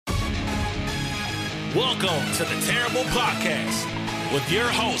Welcome to the Terrible Podcast with your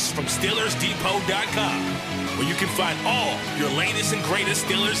hosts from SteelersDepot.com, where you can find all your latest and greatest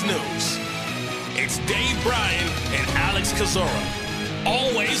Steelers news. It's Dave Bryan and Alex Kozora,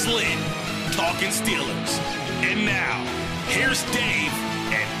 always lit, talking Steelers. And now, here's Dave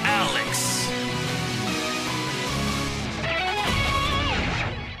and Alex.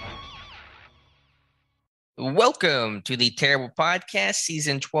 Welcome to the Terrible Podcast,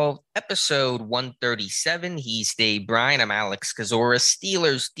 Season 12, Episode 137. He's Dave Bryan. I'm Alex Kozora,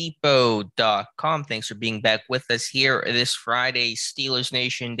 SteelersDepot.com. Thanks for being back with us here this Friday, Steelers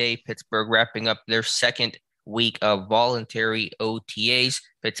Nation Day. Pittsburgh wrapping up their second week of voluntary OTAs.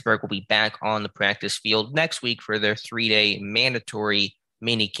 Pittsburgh will be back on the practice field next week for their three-day mandatory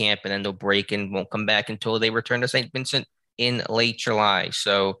mini camp, and then they'll break and won't come back until they return to St. Vincent in late July.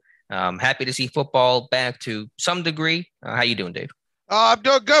 So happy to see football back to some degree. How you doing, Dave? I'm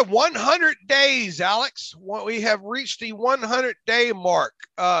doing good. 100 days, Alex. We have reached the 100-day mark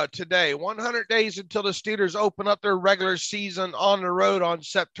today. 100 days until the Steelers open up their regular season on the road on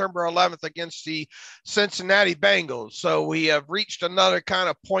September 11th against the Cincinnati Bengals. So we have reached another kind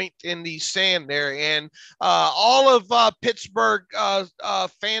of point in the sand there. And all of Pittsburgh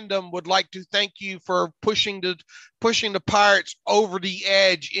fandom would like to thank you for pushing the Pirates over the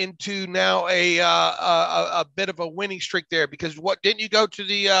edge into now a bit of a winning streak there, because didn't you go to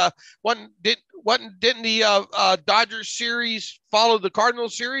the didn't the Dodgers series follow the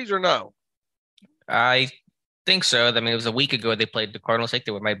Cardinals series or no? I think so. I mean, it was a week ago they played the Cardinals. I think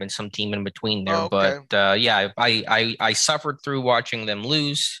there might have been some team in between there, okay. But yeah, I suffered through watching them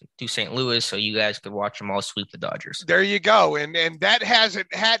lose to St. Louis, so you guys could watch them all sweep the Dodgers. There you go, and that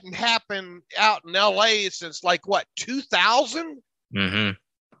hadn't happened out in LA since like what, 2000? Mm-hmm.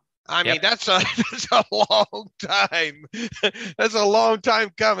 I mean, that's a long time. That's a long time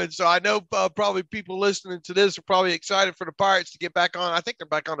coming. So I know probably people listening to this are probably excited for the Pirates to get back on. I think they're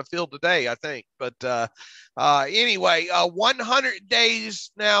back on the field today, I think. But anyway, 100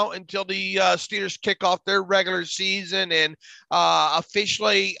 days now until the Steelers kick off their regular season, and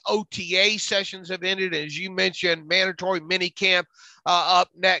officially OTA sessions have ended. As you mentioned, mandatory mini camp up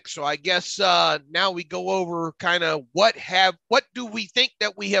next. So I guess now we go over kind of what do we think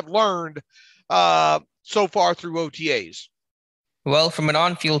that we have learned so far through OTAs? Well, from an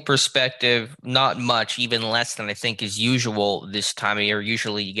on-field perspective, not much, even less than I think is usual this time of year.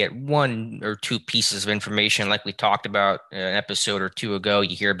 Usually you get one or two pieces of information like we talked about an episode or two ago.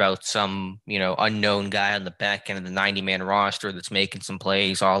 You hear about some, unknown guy on the back end of the 90-man roster that's making some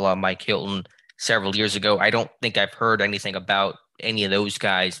plays, a la Mike Hilton several years ago. I don't think I've heard anything about any of those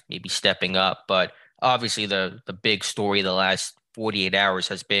guys maybe stepping up, but obviously the big story the last 48 hours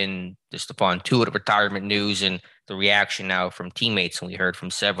has been the Stephon Tuitt retirement news and the reaction now from teammates. And we heard from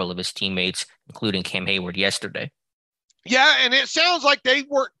several of his teammates, including Cam Hayward yesterday. Yeah, and it sounds like they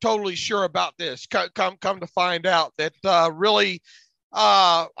weren't totally sure about this. Come to find out that really,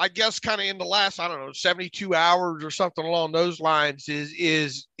 I guess kind of in the last, 72 hours or something along those lines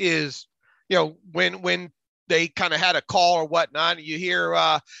is when they kind of had a call or whatnot. You hear,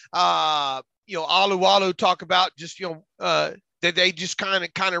 Alu talk about just, that they just kind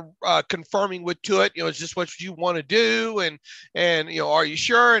of confirming with Tuitt, is this what you want to do? And, are you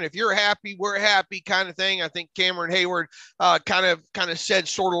sure? And if you're happy, we're happy kind of thing. I think Cameron Hayward kind of said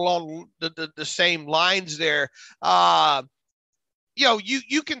sort of along the same lines there.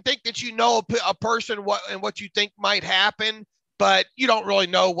 You can think that a person what you think might happen, but you don't really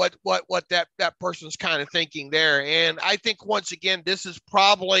know what that person's kind of thinking there. And I think once again, this is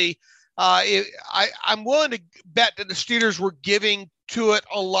probably I'm willing to bet that the Steelers were giving Tuitt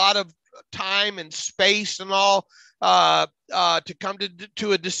a lot of time and space and all to come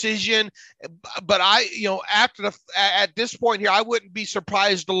to a decision. But at this point here, I wouldn't be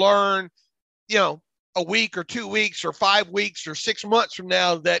surprised to learn, a week or 2 weeks or 5 weeks or 6 months from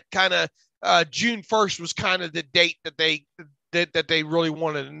now that kind of June 1st was kind of the date that they really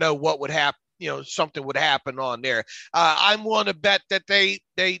wanted to know what would happen. Something would happen on there. I'm willing to bet that they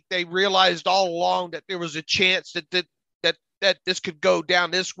realized all along that there was a chance that this could go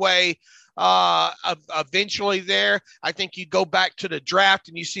down this way. Eventually, there, I think you go back to the draft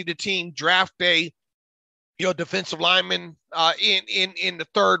and you see the team draft a defensive lineman in the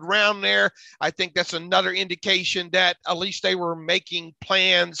third round there. I think that's another indication that at least they were making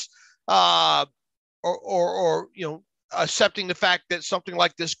plans or accepting the fact that something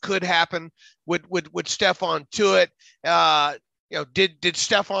like this could happen with Stephon Tuitt. Did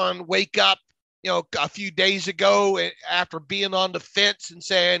Stephon wake up, a few days ago after being on the fence and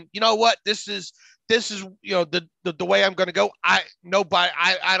saying, you know what, this is this is, the way I'm going to go. I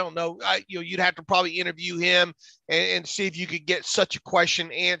don't know. You'd have to probably interview him and see if you could get such a question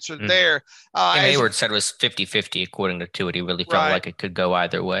answered there. And Hayward said it was 50-50 according to Tuitt. He really felt like it could go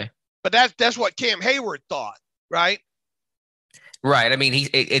either way. But that's what Cam Hayward thought, right? Right. I mean,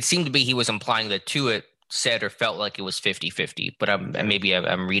 it seemed to be he was implying that Tuitt said or felt like it was 50-50, but maybe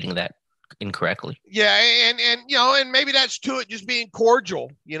I'm reading that incorrectly. Yeah, and maybe that's Tuitt just being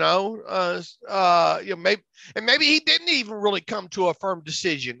cordial, maybe he didn't even really come to a firm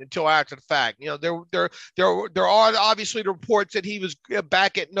decision until after the fact. There are obviously the reports that he was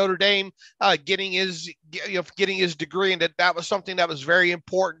back at Notre Dame, getting his degree, and that was something that was very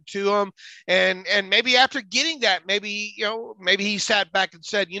important to him. And maybe after getting that, maybe he sat back and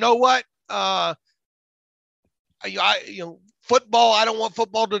said, you know what, football, I don't want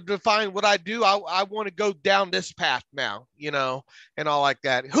football to define what I do. I want to go down this path now, and all like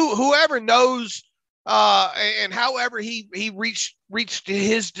that. Whoever knows, and however he reached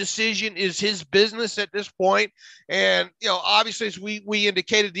his decision is his business at this point. And, obviously, as we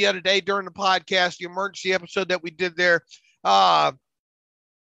indicated the other day during the podcast, the emergency episode that we did there, I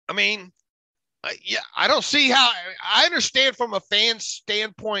don't see how. I understand from a fan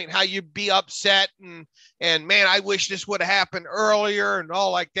standpoint how you'd be upset and man, I wish this would have happened earlier and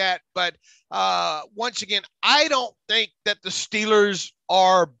all like that. But once again, I don't think that the Steelers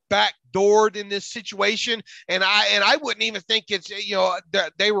are backdoored in this situation, and I wouldn't even think it's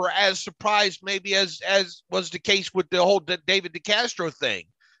that they were as surprised maybe as was the case with the whole David DeCastro thing,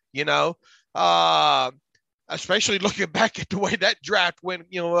 especially looking back at the way that draft went,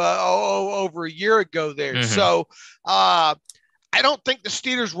 over a year ago there. Mm-hmm. So I don't think the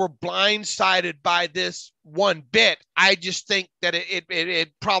Steelers were blindsided by this one bit. I just think that it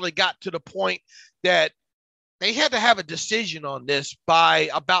probably got to the point that they had to have a decision on this by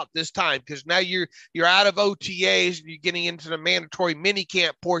about this time, because now you're out of OTAs and you're getting into the mandatory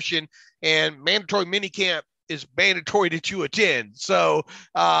minicamp portion, and mandatory minicamp is mandatory that you attend. So,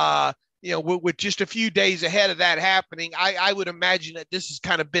 with just a few days ahead of that happening, I would imagine that this has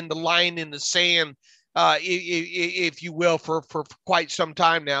kind of been the line in the sand, if you will, for quite some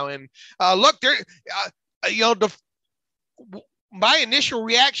time now. And look, there, my initial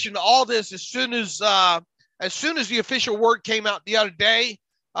reaction to all this, as soon as the official word came out the other day,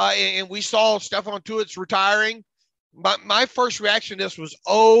 and we saw Stephon Tuitt's retiring, my first reaction to this was,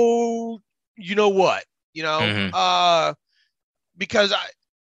 oh, you know what, mm-hmm. Because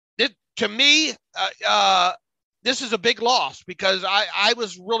to me, this is a big loss, because I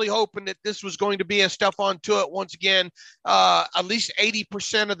was really hoping that this was going to be a Stephon Tuitt once again, at least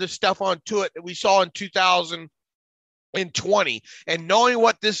 80% of the Stephon Tuitt that we saw in 2020. And knowing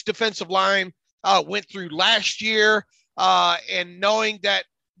what this defensive line went through last year, and knowing that,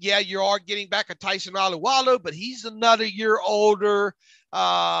 you are getting back a Tyson Alualu, but he's another year older.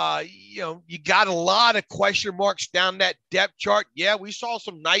 You got a lot of question marks down that depth chart. Yeah, we saw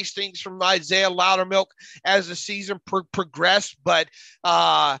some nice things from Isaiah Loudermilk as the season progressed, but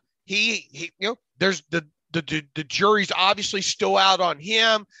there's the jury's obviously still out on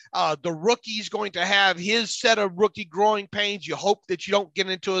him. The rookie's going to have his set of rookie growing pains. You hope that you don't get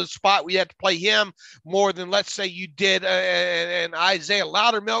into a spot where you have to play him more than, let's say, you did and Isaiah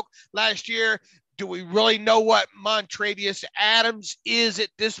Loudermilk last year. Do we really know what Montravius Adams is at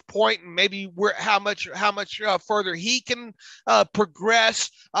this point, and maybe how much further he can progress?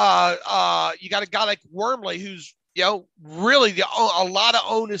 You got a guy like Wormley, who's really a lot of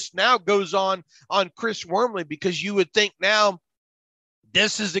onus now goes on Chris Wormley, because you would think now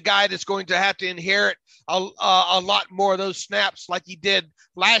this is the guy that's going to have to inherit a lot more of those snaps like he did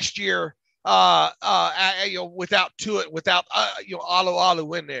last year, without Tuitt, without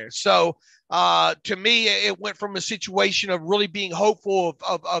Alu in there. So to me, it went from a situation of really being hopeful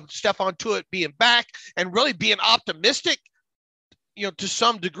of Stephon Tuitt being back and really being optimistic, to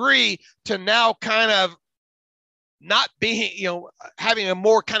some degree, to now kind of not being, having a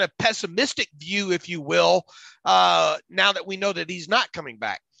more kind of pessimistic view, if you will, now that we know that he's not coming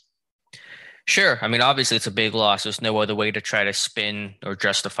back. Sure. I mean, obviously it's a big loss. There's no other way to try to spin or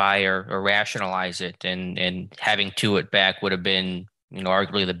justify or rationalize it. And having Tuitt back would have been,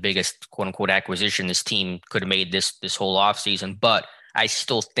 arguably the biggest quote unquote acquisition this team could have made this whole offseason. But I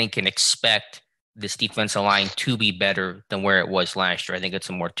still think and expect this defensive line to be better than where it was last year. I think it's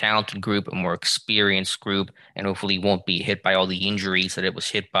a more talented group, a more experienced group, and hopefully won't be hit by all the injuries that it was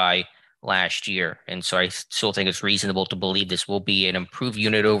hit by last year. And so I still think it's reasonable to believe this will be an improved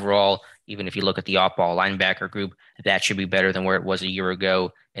unit overall. Even if you look at the off-ball linebacker group, that should be better than where it was a year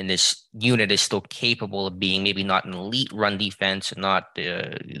ago. And this unit is still capable of being maybe not an elite run defense, not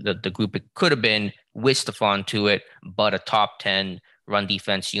the group it could have been with Stephon Tuitt, but a top 10 run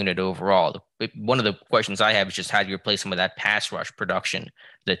defense unit overall. One of the questions I have is just how do you replace some of that pass rush production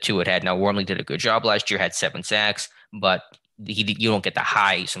that Tuitt had? Now, Wormley did a good job last year, had 7 sacks, but you don't get the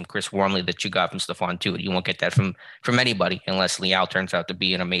highs from Chris Wormley that you got from Stephon Tuitt. You won't get that from anybody unless Leal turns out to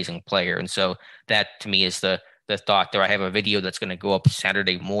be an amazing player. And so that to me is the thought there. I have a video that's going to go up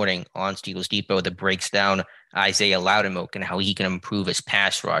Saturday morning on Steelers Depot that breaks down Isaiah Loudermilk and how he can improve his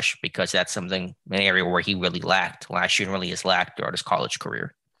pass rush, because that's an area where he really lacked last year and really has lacked throughout his college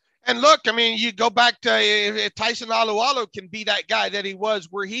career. And look, I mean, you go back to if Tyson Alualu can be that guy that he was,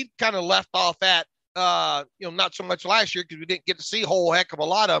 where he kind of left off at, not so much last year because we didn't get to see a whole heck of a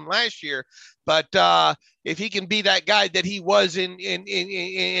lot of him last year. But if he can be that guy that he was in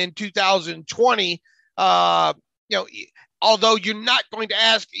 2020, although you're not going to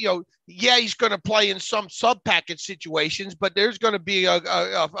ask, he's going to play in some sub-package situations, but there's going to be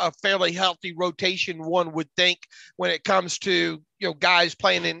a fairly healthy rotation, one would think, when it comes to, guys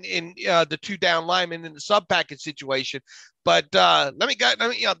playing in the 2-down linemen in the sub-package situation. But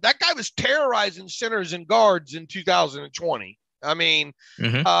that guy was terrorizing centers and guards in 2020. I mean,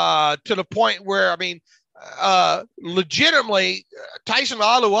 to the point where, legitimately, Tyson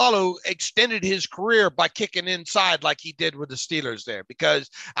Alualu extended his career by kicking inside like he did with the Steelers there.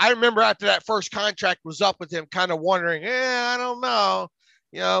 Because I remember after that first contract was up with him, kind of wondering, I don't know,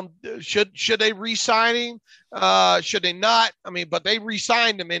 should they re-sign him? Should they not? But they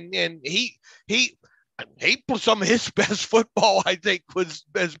re-signed him, and he put some of his best football, I think,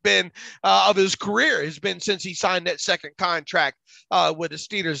 has been of his career, has been since he signed that second contract with the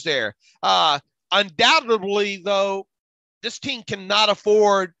Steelers there. Undoubtedly, though, this team cannot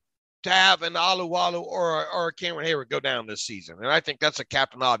afford to have an Alualu or a Cameron Hayward go down this season. And I think that's a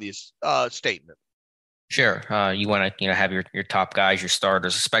Captain Obvious statement. Sure. You want to, have your top guys, your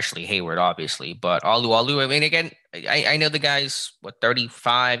starters, especially Hayward, obviously. But Alualu, again, I know the guy's,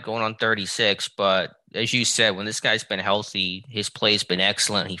 35 going on 36. But as you said, when this guy's been healthy, his play's been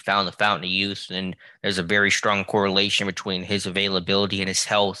excellent. He found the fountain of youth. And there's a very strong correlation between his availability and his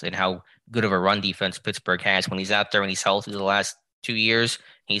health and how good of a run defense Pittsburgh has. When he's out there and he's healthy the last 2 years,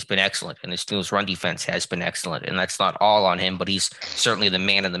 he's been excellent. And the Steelers' run defense has been excellent. And that's not all on him, but he's certainly the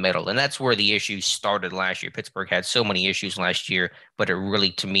man in the middle. And that's where the issues started last year. Pittsburgh had so many issues last year, but it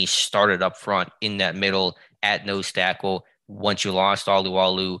really, to me, started up front in that middle at nose tackle. Once you lost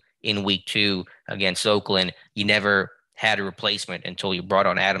Alualu in week 2 against Oakland, you never had a replacement until you brought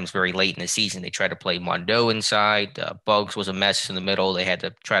on Adams very late in the season. They tried to play Mondo inside. Buggs was a mess in the middle. They had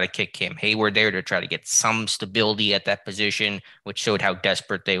to try to kick Cam Hayward there to try to get some stability at that position, which showed how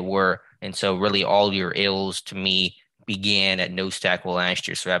desperate they were. And so really all your ills, to me, began at nose tackle last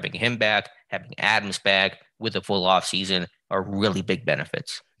year. So having him back, having Adams back with a full offseason are really big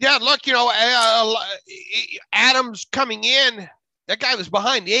benefits. Yeah, look, Adams coming in, that guy was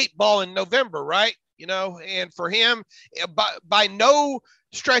behind the 8 ball in November, right? And for him, by no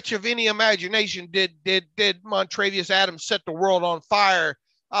stretch of any imagination did Montravius Adams set the world on fire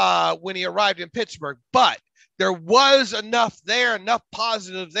when he arrived in Pittsburgh. But there was enough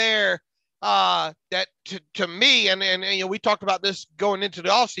positive there that to me, and we talked about this going into the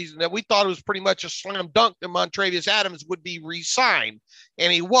offseason, that we thought it was pretty much a slam dunk that Montravius Adams would be re-signed,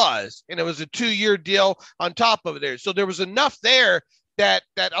 and he was, and it was a 2-year deal on top of it there. So there was enough there that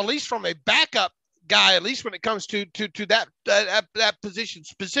at least from a backup guy, at least when it comes to that position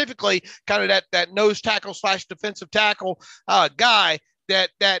specifically, kind of that nose tackle / defensive tackle guy,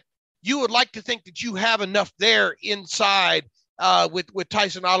 that you would like to think that you have enough there inside with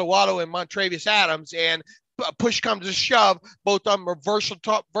Tyson Alualu and Montravius Adams, and push comes to shove, both of them are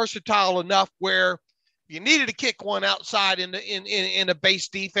versatile enough where you needed to kick one outside in a base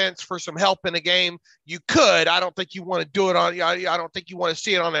defense for some help in a game, you could. I don't think you want to do it I don't think you want to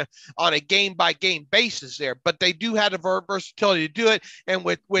see it on a game by game basis there, but they do have the versatility to do it. And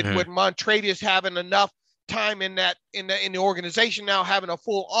with Montravius having enough time in the organization now, having a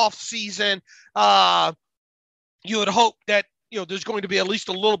full off season, you would hope that there's going to be at least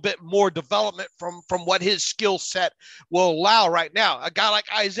a little bit more development from what his skill set will allow right now. A guy like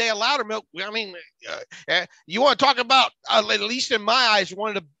Isaiah Loudermilk, you want to talk about, at least in my eyes,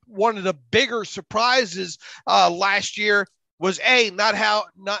 one of the bigger surprises last year was not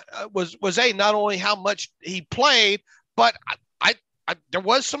only how much he played, but there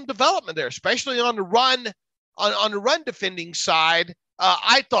was some development there, especially on the run defending side.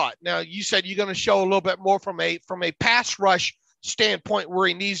 I thought, now you said you're going to show a little bit more from a pass rush standpoint where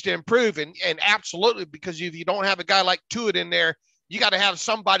he needs to improve. And absolutely, because if you don't have a guy like Tuitt in there, you got to have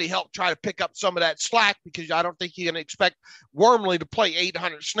somebody help try to pick up some of that slack, because I don't think you're going to expect Wormley to play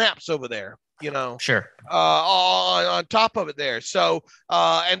 800 snaps over there, Sure. On top of it there. So,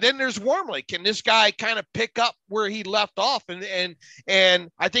 and then there's Wormley. Can this guy kind of pick up where he left off? And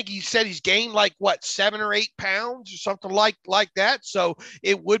I think he said he's gained 7 or 8 pounds or something like that. So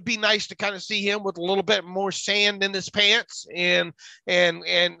it would be nice to kind of see him with a little bit more sand in his pants and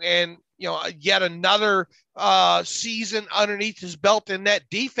yet another season underneath his belt in that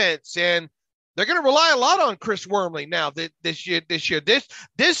defense. And they're going to rely a lot on Chris Wormley now this year.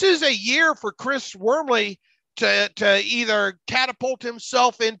 This is a year for Chris Wormley to either catapult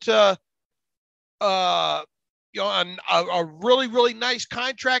himself into a really, really nice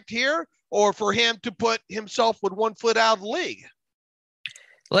contract here, or for him to put himself with one foot out of the league.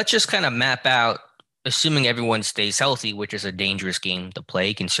 Let's just kind of map out, assuming everyone stays healthy, which is a dangerous game to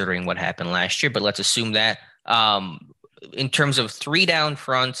play considering what happened last year, but let's assume that. In terms of 3 down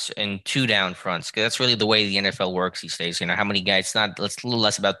fronts and 2 down fronts, because that's really the way the NFL works these days. How many guys? It's a little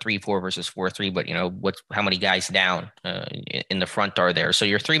less about 3-4 versus 4-3, but how many guys down in the front are there? So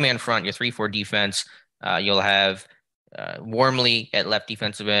your 3-man front, your 3-4 defense, you'll have Wormley at left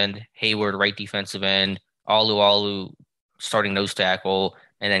defensive end, Hayward right defensive end, Alu starting nose tackle,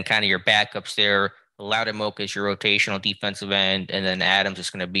 and then kind of your backups there. Loudermilk is your rotational defensive end, and then Adams is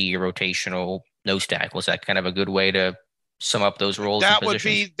going to be your rotational nose tackle. Is that kind of a good way to sum up those roles? That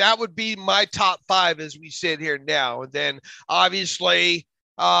would be my top 5 as we sit here now. And then obviously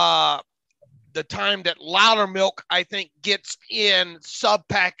the time that Loudermilk, I think, gets in sub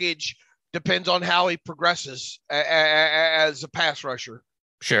package depends on how he progresses as a pass rusher.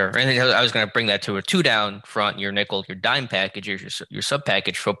 Sure. And I was going to bring that to a 2 down front, your nickel, your dime package, your sub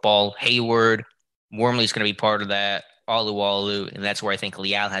package football. Hayward, Wormley's going to be part of that. Alu, and that's where I think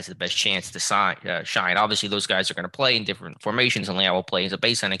Leal has the best chance to shine. Obviously, those guys are going to play in different formations, and Leal will play as a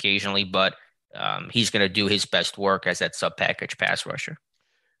baseline occasionally, but he's going to do his best work as that sub-package pass rusher.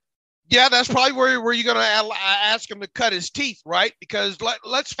 Yeah, that's probably where you're going to ask him to cut his teeth, right? Because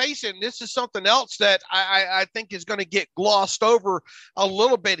let's face it, this is something else that I think is going to get glossed over a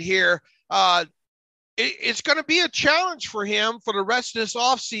little bit here. It's going to be a challenge for him for the rest of this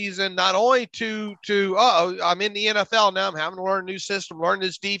offseason, not only to I'm in the NFL now, I'm having to learn a new system, learn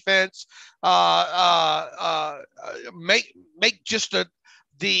this defense, make just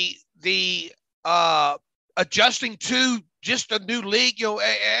the adjusting to just a new league,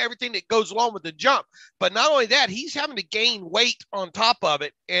 everything that goes along with the jump. But not only that, he's having to gain weight on top of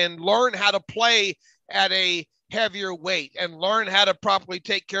it and learn how to play at a heavier weight and learn how to properly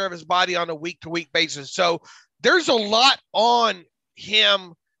take care of his body on a week-to-week basis. So there's a lot on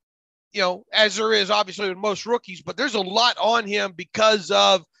him, as there is obviously with most rookies, but there's a lot on him because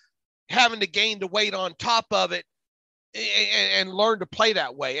of having to gain the weight on top of it and learn to play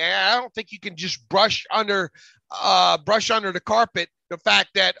that way. And I don't think you can just brush under the carpet the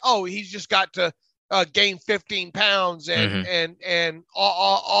fact that, he's just got to gain 15 pounds and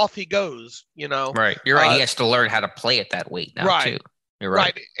off he goes, Right. You're right. He has to learn how to play at that weight now, too. You're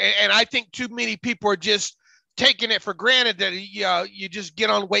right. And I think too many people are just taking it for granted that, you just get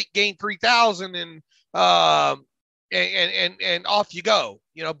on weight, gain 3,000 and off you go,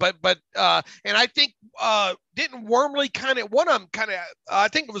 but and I think, didn't Wormley I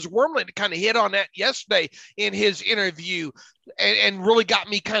think it was Wormley that kind of hit on that yesterday in his interview and really got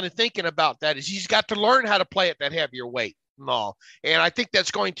me kind of thinking about that, is he's got to learn how to play at that heavier weight and all. And I think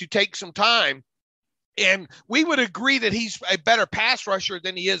that's going to take some time. And we would agree that he's a better pass rusher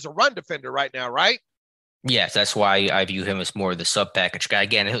than he is a run defender right now, right? Yes, that's why I view him as more of the sub-package guy.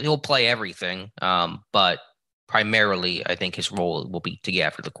 Again, he'll play everything, but primarily, I think his role will be to get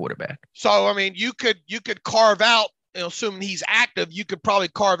after the quarterback. So, I mean, you could carve out, assuming he's active, you could probably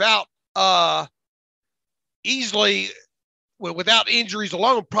carve out easily without injuries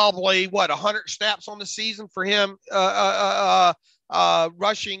alone, probably 100 snaps on the season for him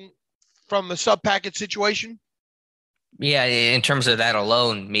rushing from the sub-package situation. Yeah, in terms of that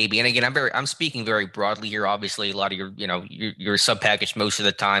alone, maybe. And again, I'm speaking very broadly here. Obviously, a lot of your sub package most of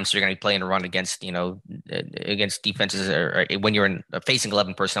the time, so you're going to be playing a run against against defenses, or when you're facing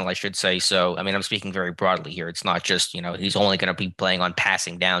 11 personnel, I should say. So, I mean, I'm speaking very broadly here. It's not just he's only going to be playing on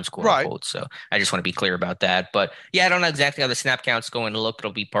passing downs, quote unquote. So, I just want to be clear about that. But yeah, I don't know exactly how the snap count's going to look.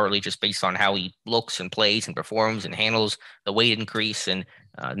 It'll be partly just based on how he looks and plays and performs and handles the weight increase and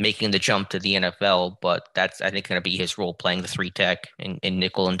making the jump to the NFL, but that's, I think, going to be his role, playing the 3 tech and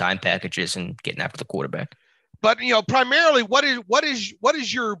nickel and dime packages and getting after the quarterback. But primarily, what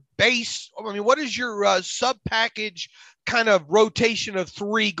is your base? I mean, what is your sub package kind of rotation of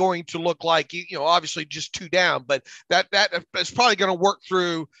three going to look like? Obviously just two down, but that is probably going to work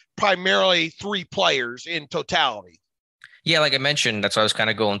through primarily three players in totality. Yeah, like I mentioned, that's what I was kind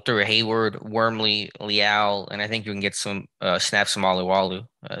of going through. Hayward, Wormley, Leal, and I think you can get some snaps from Alualu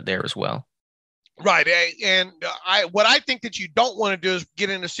there as well. Right, and what I think that you don't want to do is get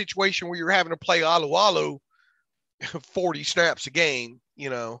in a situation where you're having to play Alualu 40 snaps a game,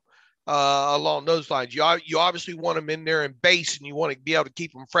 along those lines. You obviously want them in there in base, and you want to be able to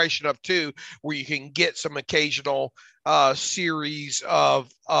keep them fresh enough too, where you can get some occasional series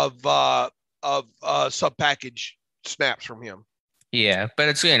of sub package snaps from him. Yeah, but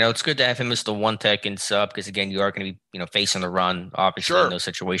it's it's good to have him as the one tech and sub, because again, you are going to be facing the run obviously in those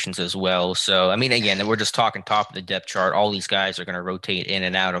situations as well. So I mean, again, we're just talking top of the depth chart. All these guys are going to rotate in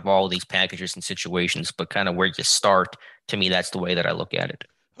and out of all these packages and situations, but kind of where you start, to me, that's the way that I look at it.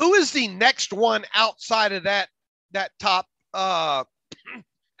 Who is the next one outside of that top? How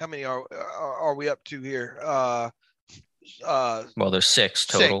many are we up to here? Well, there's six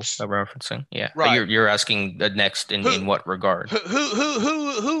total. I'm referencing. Yeah, right. But you're asking the next in what regard?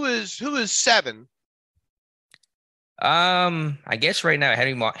 Who is seven? I guess right now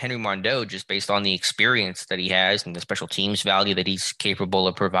Henry Mondeau, just based on the experience that he has and the special teams value that he's capable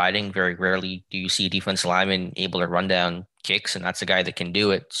of providing. Very rarely do you see a defensive lineman able to run down kicks, and that's a guy that can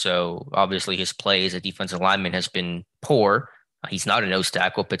do it. So obviously his play as a defensive lineman has been poor. He's not a nose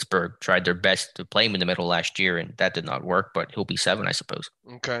tackle. Pittsburgh tried their best to play him in the middle last year, and that did not work, but he'll be seven, I suppose.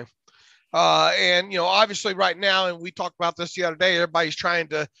 Okay. And, obviously right now, and we talked about this the other day, everybody's trying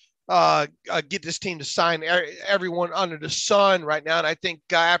to get this team to sign everyone under the sun right now. And I think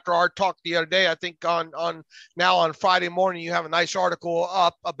after our talk the other day, I think on Friday morning, you have a nice article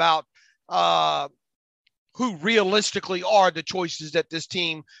up about who realistically are the choices that this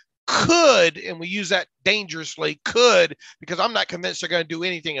team could, and we use that dangerously, could, because I'm not convinced they're going to do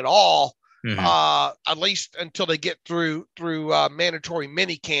anything at all, at least until they get through mandatory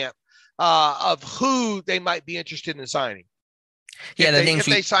mini camp, of who they might be interested in signing. Yeah, if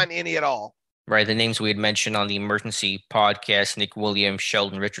they sign any at all. Right, the names we had mentioned on the emergency podcast: Nick Williams,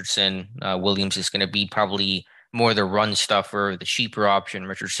 Sheldon Richardson. Williams is going to be probably more the run stuffer, the cheaper option.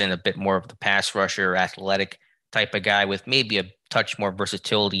 Richardson a bit more of the pass rusher, athletic type of guy with maybe a touch more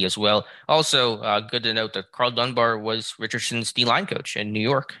versatility as well. Also, good to note that Carl Dunbar was Richardson's D-line coach in New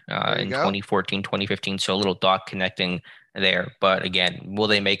York in 2014, 2015. So a little dot connecting there. But again, will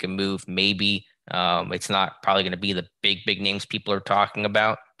they make a move? Maybe. It's not probably going to be the big names people are talking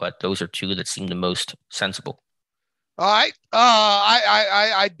about, but those are two that seem the most sensible. All right.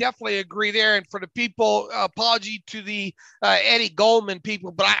 I definitely agree there. And for the people, apology to the Eddie Goldman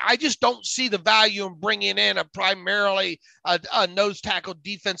people, but I just don't see the value in bringing in a primarily a nose tackle,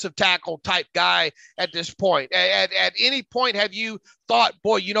 defensive tackle type guy at this point. At any point, have you thought,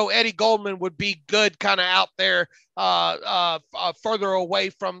 boy, Eddie Goldman would be good kind of out there further away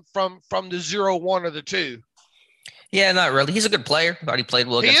from the 0-1 or the 2? Yeah, not really. He's a good player. Thought he played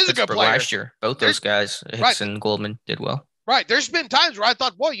well against Pittsburgh last year. Both those guys, Hicks and Goldman, did well. Right. There's been times where I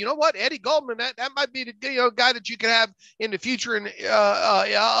thought, well, you know what, Eddie Goldman, that might be the guy that you could have in the future and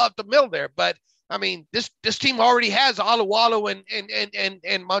up the middle there. But I mean, this team already has Alualu and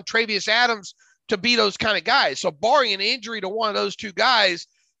Montravius Adams to be those kind of guys. So barring an injury to one of those two guys,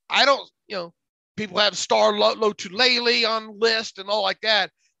 I don't. People have Star Lotulelei on the list and all like that.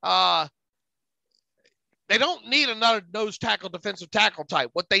 They don't need another nose tackle, defensive tackle type.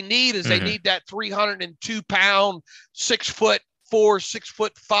 What they need is they need that 302-pound, 6'4", 6'5",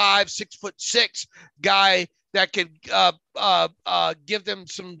 6'6" guy that could give them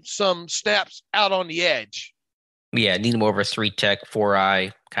some snaps out on the edge. Yeah, need more of a 3-tech,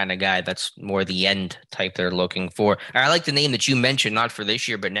 4-eye kind of guy. That's more the end type they're looking for. I like the name that you mentioned, not for this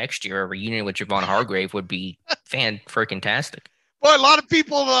year, but next year. A reunion with Javon Hargrave would be fan-freaking-tastic. Well, a lot of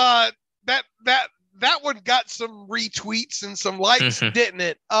people that one got some retweets and some likes, didn't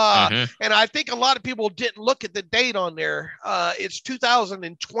it? And I think a lot of people didn't look at the date on there. It's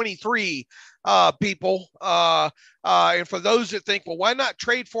 2023, people. And for those that think, well, why not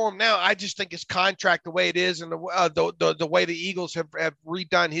trade for him now? I just think his contract, the way it is, and the way the Eagles have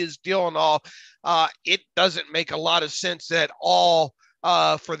redone his deal and all, it doesn't make a lot of sense at all.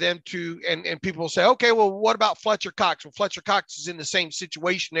 For them to, and people will say, okay, well, what about Fletcher Cox? Well, Fletcher Cox is in the same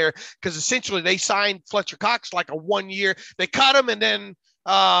situation there, because essentially they signed Fletcher Cox like a 1 year. They cut him, and then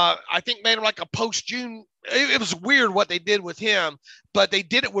I think made him like a post-June. It was weird what they did with him, but they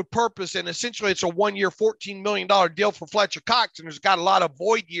did it with purpose. And essentially it's a 1 year, $14 million deal for Fletcher Cox. And there's got a lot of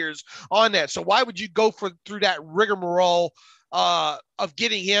void years on that. So why would you go through that rigmarole of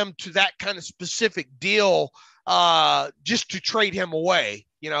getting him to that kind of specific deal just to trade him away?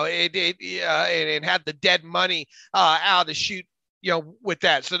 You know, it had the dead money out of the chute, you know, with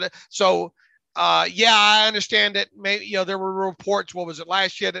that. Yeah, I understand that maybe, you know, there were reports, what was it,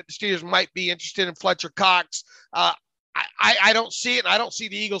 last year, that the Steelers might be interested in Fletcher Cox. I don't see it. And I don't see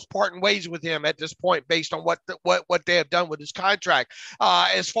the Eagles parting ways with him at this point based on what they have done with his contract.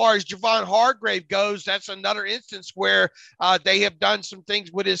 As far as Javon Hargrave goes, that's another instance where they have done some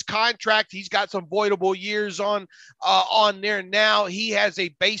things with his contract. He's got some voidable years on there now. He has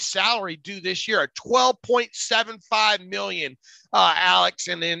a base salary due this year, $12.75 million. Alex,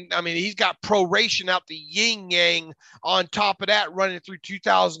 and then I mean he's got proration out the yin yang on top of that running through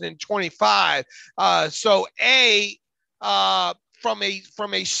 2025. From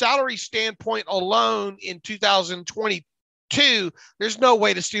a salary standpoint alone in 2022, there's no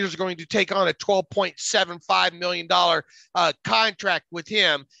way the Steelers are going to take on a $12.75 million contract with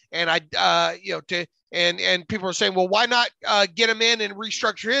him. And and people are saying, well, why not get him in and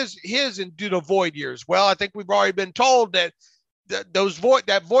restructure his and do the void years? Well, I think we've already been told that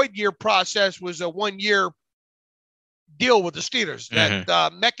that void year process was a 1 year deal with the Steelers,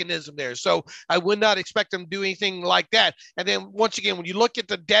 that mechanism there. So I would not expect them to do anything like that. And then once again, when you look at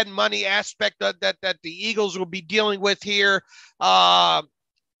the dead money aspect that the Eagles will be dealing with here, I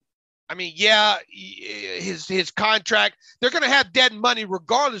mean, yeah, his contract, they're going to have dead money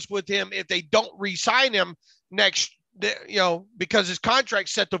regardless with him if they don't re-sign him next, you know, because his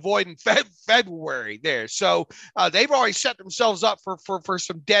contract's set to void in February there. So they've already set themselves up for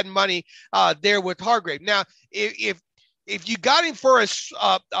some dead money there with Hargrave. Now, if you got him for a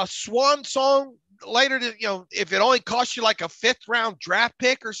swan song later, you know, if it only costs you like a 5th round draft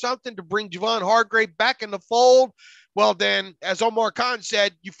pick or something to bring Javon Hargrave back in the fold, well, then, as Omar Khan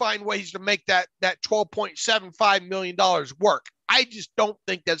said, you find ways to make that $12.75 million work. I just don't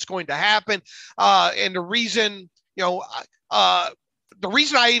think that's going to happen. And the reason, you know, the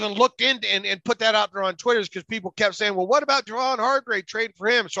reason I even looked into and put that out there on Twitter is because people kept saying, well, what about Javon Hargrave, trade for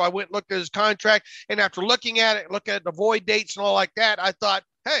him? So I went and looked at his contract. And after looking at it, looking at the void dates and all like that, I thought,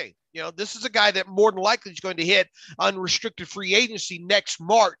 hey, you know, this is a guy that more than likely is going to hit unrestricted free agency next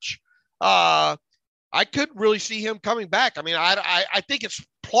March. I could really see him coming back. I mean, I think it's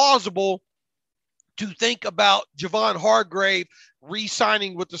plausible to think about Javon Hargrave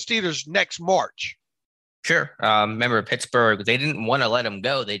re-signing with the Steelers next March. Sure. Remember Pittsburgh, they didn't want to let him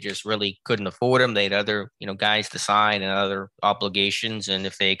go. They just really couldn't afford him. They had other, you know, guys to sign and other obligations. And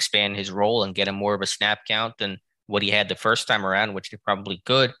if they expand his role and get him more of a snap count than what he had the first time around, which they probably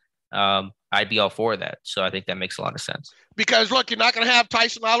could, I'd be all for that. So I think that makes a lot of sense. Because look, you're not going to have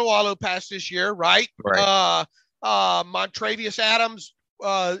Tyson Alualu pass this year, right? Right. Montravius Adams.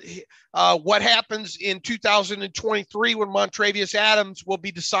 What happens in 2023 when Montravius Adams will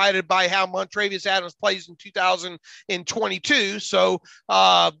be decided by how Montravius Adams plays in 2022. So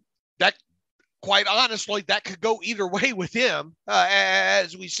that, quite honestly, that could go either way with him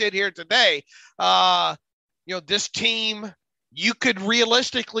as we sit here today. You know, this team, you could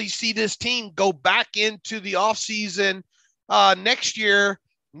realistically see this team go back into the offseason next year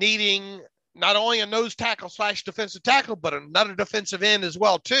needing not only a nose tackle / defensive tackle, but another defensive end as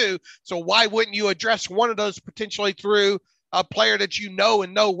well, too. So why wouldn't you address one of those potentially through a player that you know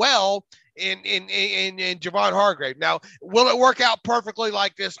and know well in Javon Hargrave? Now, will it work out perfectly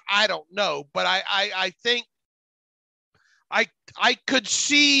like this? I don't know, but I think I could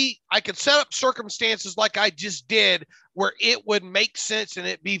set up circumstances like I just did where it would make sense and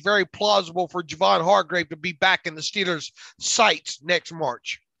it'd be very plausible for Javon Hargrave to be back in the Steelers' sights next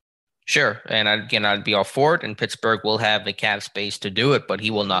March. Sure. And I'd be all for it. And Pittsburgh will have the cap space to do it, but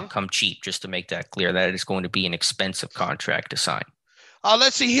he will not come cheap, just to make that clear. That is going to be an expensive contract to sign.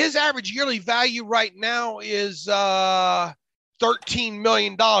 Let's see. His average yearly value right now is $13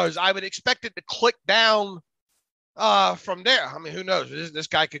 million. I would expect it to click down from there. I mean, who knows? This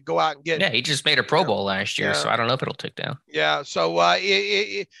guy could go out and get. Yeah, he just made a Pro Bowl last year, so I don't know if it'll tick down. Yeah. So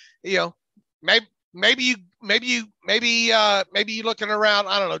you know, maybe you're looking around,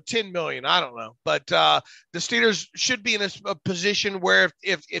 I don't know, 10 million. I don't know. But the Steelers should be in a position where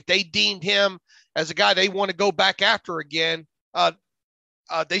if they deemed him as a guy they want to go back after again,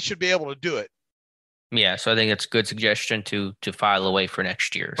 they should be able to do it. Yeah, so I think it's a good suggestion to file away for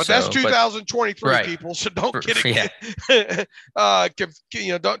next year. But that's 2023, right. people. So don't get Yeah. it.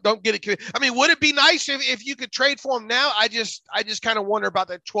 Don't get it. I mean, would it be nice if you could trade for him now? I just kind of wonder about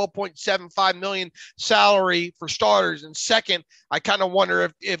that 12.75 million salary for starters. And second, I kind of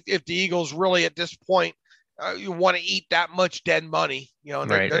wonder if the Eagles really at this point you want to eat that much dead money.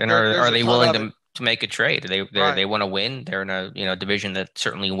 Right. And are they willing to make a trade? They want to win. They're in a division that's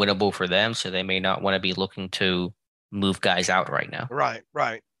certainly winnable for them, so they may not want to be looking to move guys out right now. Right.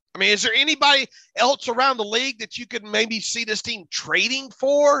 I mean, is there anybody else around the league that you could maybe see this team trading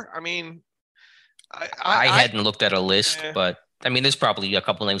for? I mean, I hadn't looked at a list, but I mean, there's probably a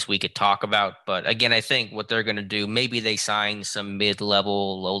couple names we could talk about. But again, I think what they're going to do, maybe they sign some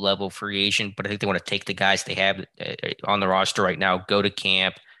mid-level, low-level free agent, but I think they want to take the guys they have on the roster right now, go to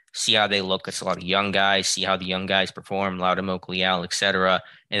camp, see how they look. It's a lot of young guys, see how the young guys perform, DeMarvin Leal, et cetera,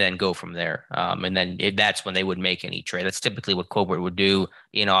 and then go from there. And then that's when they would make any trade. That's typically what Colbert would do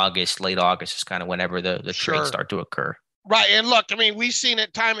in August, late August is kind of whenever the trades start to occur. Right. And look, I mean, we've seen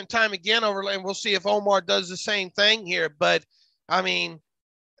it time and time again and we'll see if Omar does the same thing here. But I mean,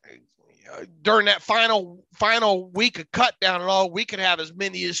 during that final week of cut down and all, we could have as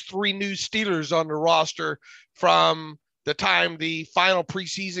many as 3 new Steelers on the roster from the time the final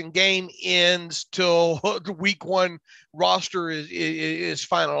preseason game ends till the week 1 roster is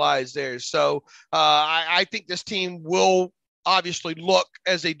finalized there. So I think this team will obviously look,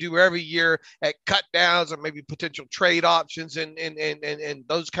 as they do every year, at cut downs and maybe potential trade options and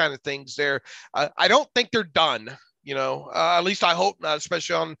those kind of things there. I don't think they're done. At least I hope not,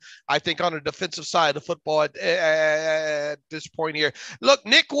 especially on the defensive side of the football at this point here. Look,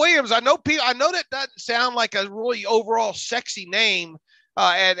 Nick Williams, I know that doesn't sound like a really overall sexy name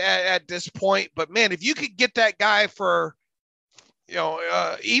at this point, but man, if you could get that guy for,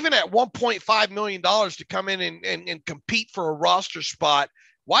 even at $1.5 million to come in and compete for a roster spot,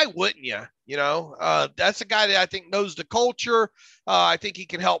 why wouldn't you? That's a guy that I think knows the culture. I think he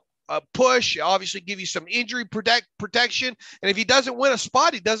can help push, obviously give you some injury protection. And if he doesn't win a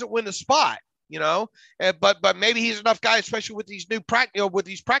spot, he doesn't win a spot, but maybe he's enough guy, especially with these new with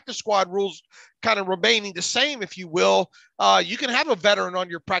these practice squad rules kind of remaining the same, if you will. You can have a veteran on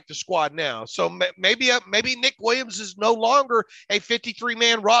your practice squad now. So maybe Nick Williams is no longer a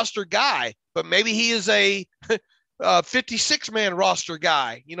 53-man roster guy, but maybe he is a 56-man roster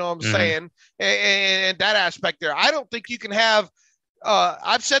guy. You know what I'm saying? And that aspect there. I don't think you can have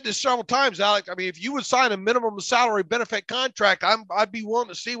I've said this several times, Alex. I mean, if you would sign a minimum salary benefit contract, I'd be willing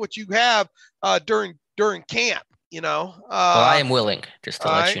to see what you have during camp. Well, I am willing, just to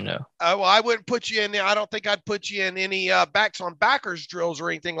let you know. Well, I wouldn't put you in there. I don't think I'd put you in any backs on backers drills or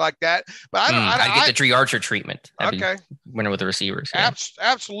anything like that. But I'd get the Tree Archer treatment. Okay, winner with the receivers. Yeah.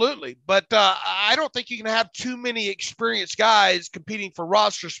 Absolutely. But I don't think you can have too many experienced guys competing for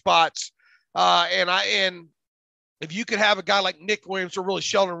roster spots. And if you could have a guy like Nick Williams or really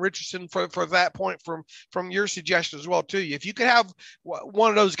Sheldon Richardson for that point from your suggestion as well, too. If you could have one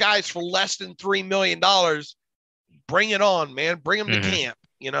of those guys for less than $3 million, bring it on, man. Bring them to camp,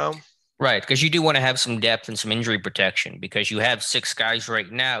 Right, because you do want to have some depth and some injury protection, because you have 6 guys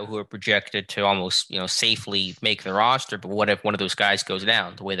right now who are projected to almost, safely make the roster. But what if one of those guys goes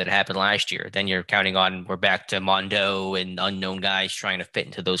down the way that it happened last year? Then you're counting on we're back to Mondo and unknown guys trying to fit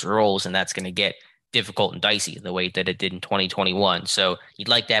into those roles, and that's going to get difficult and dicey the way that it did in 2021. So you'd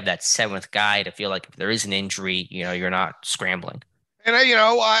like to have that 7th guy to feel like if there is an injury, you're not scrambling. And,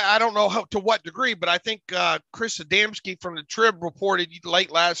 I don't know to what degree, but I think Chris Adamski from the Trib reported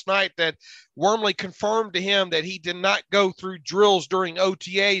late last night that Wormley confirmed to him that he did not go through drills during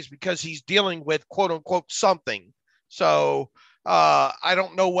OTAs because he's dealing with quote unquote something. So I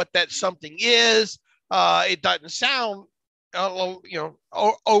don't know what that something is. It doesn't sound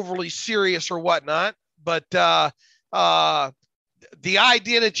overly serious or whatnot, but the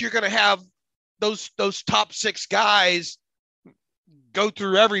idea that you're going to have those top 6 guys go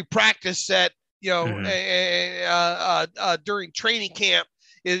through every practice set, during training camp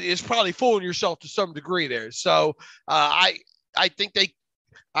is probably fooling yourself to some degree there. So I think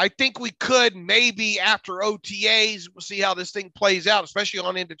we could maybe after OTAs, we'll see how this thing plays out, especially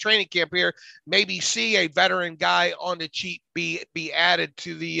on into training camp here, maybe see a veteran guy on the cheap be added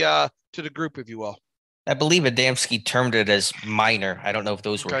to the group, if you will. I believe Adamski termed it as minor. I don't know if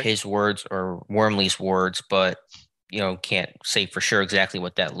those were his words or Wormley's words, but can't say for sure exactly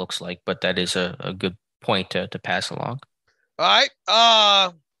what that looks like, but that is a good point to pass along. All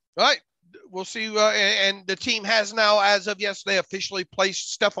right. We'll see. And the team has now, as of yesterday, officially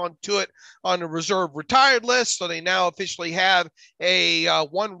placed Stephon Tuitt on the reserve retired list. So they now officially have a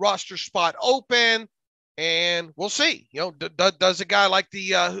 1 roster spot open. and we'll see. Does a guy like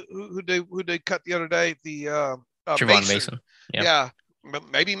the who they cut the other day, the Trevon Mason. Yeah.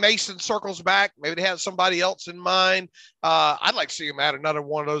 Maybe Mason circles back. Maybe they have somebody else in mind. I'd like to see him add another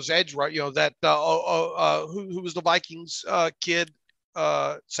one of those edge, right? That who was the Vikings kid?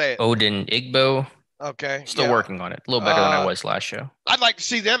 Say it. Odin Igbo. Okay. Still working on it. A little better than I was last show. I'd like to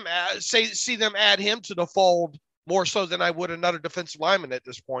see them see them add him to the fold more so than I would another defensive lineman at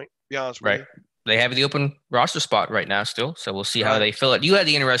this point. To be honest with you. They have the open roster spot right now still, so we'll see how they fill it. You had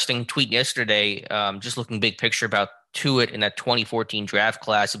the interesting tweet yesterday, just looking big picture about Tuitt in that 2014 draft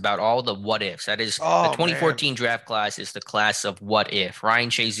class, about all the what ifs. That is, the 2014 draft class is the class of what if. Ryan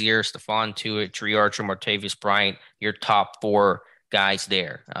Shazier, Stephon Tuitt, Trey Archer, Martavis Bryant, your top 4 guys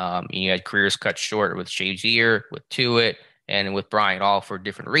there. You had careers cut short with Shazier, with Tuitt, and with Bryant, all for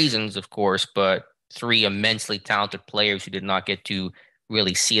different reasons, of course, but 3 immensely talented players who did not get to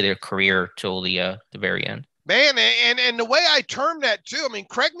really see their career till the very end. Man, and the way I term that too, I mean,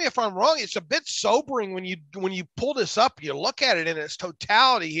 correct me if I'm wrong, it's a bit sobering when you pull this up, you look at it in its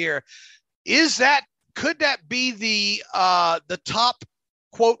totality here. Could that be the top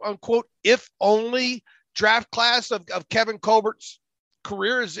quote unquote if only draft class of Kevin Colbert's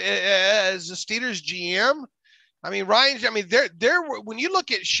career as the Steelers GM? I mean, there when you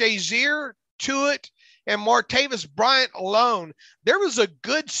look at Shazier, Tuitt, and Martavis Bryant alone, there was a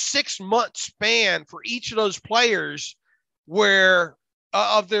good 6-month span for each of those players where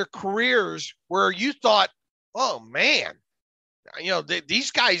of their careers where you thought, oh man, these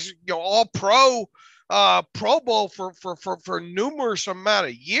guys, all pro Bowl for numerous amount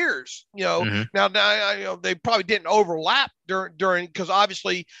of years. Now they probably didn't overlap during because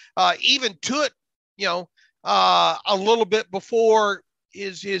obviously even Tuitt, a little bit before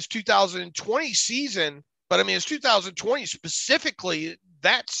his 2020 season, but I mean his 2020 specifically,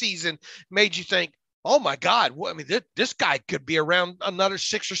 that season made you think, oh my God, this guy could be around another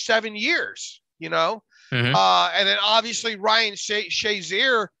 6 or 7 years, and then obviously Ryan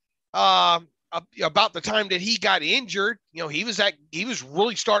Shazier, about the time that he got injured, he was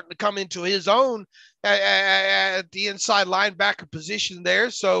really starting to come into his own at the inside linebacker position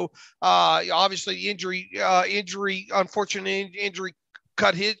there. So obviously unfortunate injury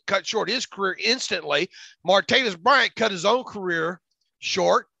cut short his career instantly. Martavis Bryant cut his own career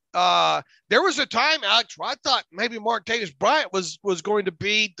short. There was a time, Alex, where I thought maybe Martavis Bryant was going to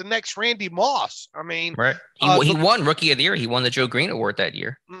be the next Randy Moss. I mean, right. He won Rookie of the Year. He won the Joe Green Award that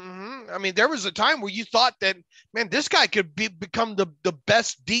year. Mm-hmm. I mean, there was a time where you thought that, man, this guy could become the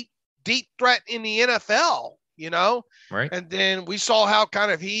best deep threat in the NFL. Right. And then we saw how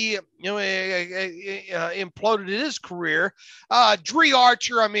kind of he, imploded his career. Trey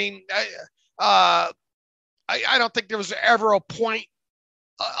Archer, I mean, I don't think there was ever a point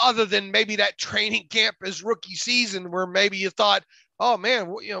other than maybe that training camp his rookie season where maybe you thought, oh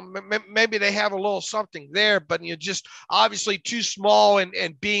man, maybe they have a little something there, but just obviously too small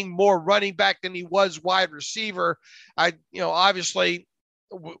and being more running back than he was wide receiver. Obviously,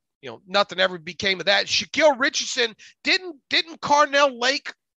 nothing ever became of that. Shaquille Richardson, didn't Carnell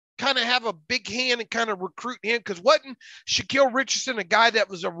Lake kind of have a big hand in kind of recruiting him? Because wasn't Shaquille Richardson a guy that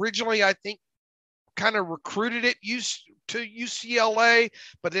was originally, I think, kind of recruited to UCLA,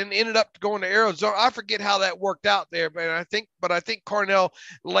 but then ended up going to Arizona? I forget how that worked out there, but I think Carnell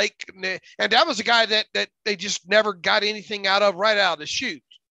Lake, and that was a guy that they just never got anything out of of the chute.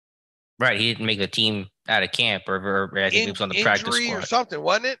 Right, he didn't make the team out of camp, or I think he was on the practice squad or something,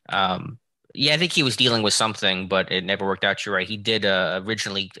 wasn't it? Yeah, I think he was dealing with something, but it never worked out. You're right. He did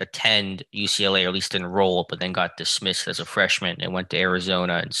originally attend UCLA, or at least enroll, but then got dismissed as a freshman and went to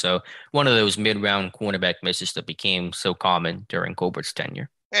Arizona. And so one of those mid-round cornerback misses that became so common during Colbert's tenure.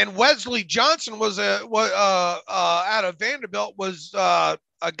 And Wesley Johnson was out of Vanderbilt, was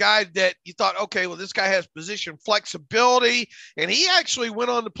a guy that you thought, okay, well, this guy has position flexibility, and he actually went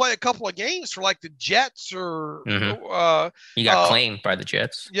on to play a couple of games for like the Jets or he got claimed by the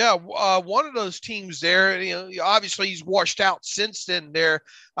Jets. Yeah, one of those teams there. Obviously he's washed out since then there,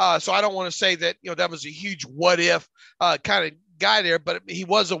 so I don't want to say that that was a huge what if kind of guy there, but he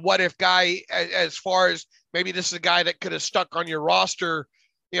was a what if guy as far as maybe this is a guy that could have stuck on your roster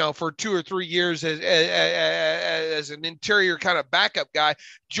for 2 or 3 years as an interior kind of backup guy.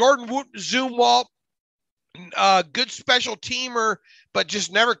 Jordan Zumwalt, good special teamer, but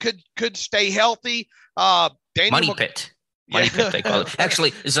just never could stay healthy. Money Pit, they call it.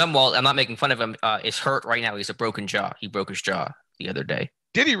 Actually, Zumwalt, I'm not making fun of him, is hurt right now. He's a broken jaw. He broke his jaw the other day.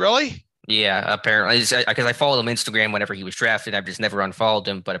 Did he really? Yeah, apparently, because I followed him on Instagram whenever he was drafted. I've just never unfollowed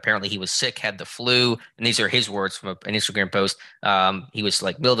him, but apparently he was sick, had the flu, and these are his words from an Instagram post. He was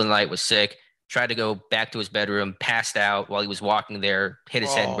like middle of the night, was sick, tried to go back to his bedroom, passed out while he was walking there, hit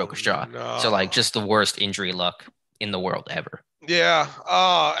his head and broke his jaw. No. So like just the worst injury luck in the world ever. Yeah,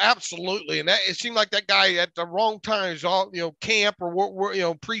 absolutely. And it seemed like that guy at the wrong times, all camp or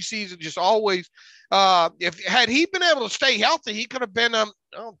preseason, just always. Had he been able to stay healthy, he could have been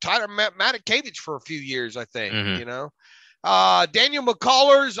Tyler Matakevich for a few years, I think. Daniel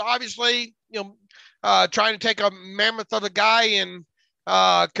McCullers, obviously, trying to take a mammoth of a guy and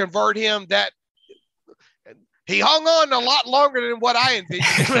convert him. That he hung on a lot longer than what I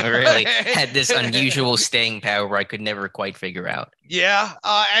envisioned. Really had this unusual staying power I could never quite figure out. Yeah.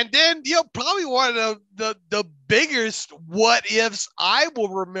 And then, probably one of the biggest what ifs I will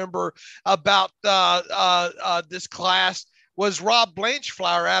remember about this class was Rob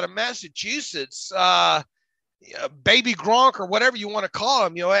Blanchflower out of Massachusetts. Baby Gronk or whatever you want to call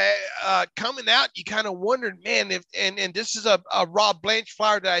him, coming out, you kind of wondered, man, and this is a Rob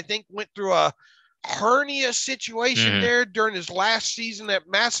Blanchflower that I think went through a hernia situation there during his last season at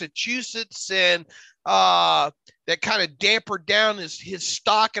Massachusetts, and that kind of dampered down his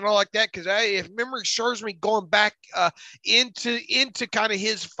stock and all like that. Because if memory serves me, going back into kind of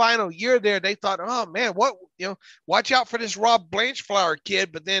his final year there, they thought, oh man, watch out for this Rob Blanchflower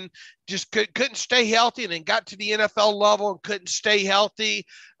kid. But then just couldn't stay healthy, and then got to the NFL level and couldn't stay healthy.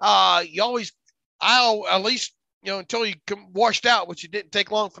 At least until you washed out, which it didn't take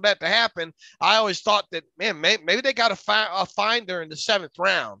long for that to happen. I always thought that, man, maybe they got a finder in the 7th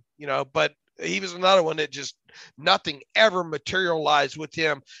round, but he was another one that just nothing ever materialized with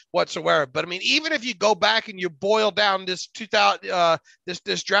him whatsoever. But I mean, even if you go back and you boil down this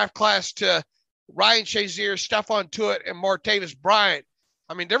this draft class to Ryan Shazier, Stephon Tuitt, and Martavis Bryant,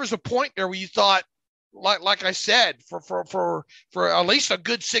 I mean, there was a point there where you thought, like I said, for at least a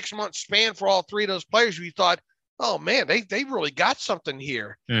good 6-month span for all three of those players, we thought, oh man, they really got something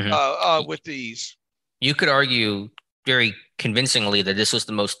here with these. You could argue very convincingly that this was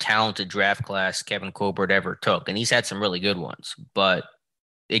the most talented draft class Kevin Colbert ever took, and he's had some really good ones, but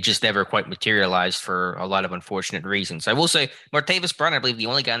it just never quite materialized for a lot of unfortunate reasons. I will say Martavis Bryant, I believe the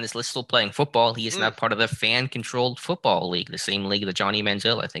only guy on this list still playing football. He is not part of the fan-controlled football league, the same league that Johnny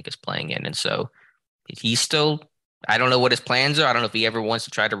Manziel, I think, is playing in, and so he's still. I don't know what his plans are. I don't know if he ever wants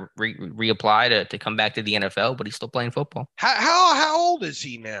to try to reapply to come back to the NFL, but he's still playing football. How old is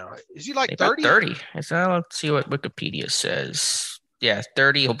he now? Is he like 30? 30. So let's see what Wikipedia says. Yeah,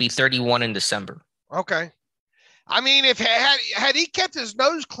 30. He'll be 31 in December. Okay. I mean, if had he kept his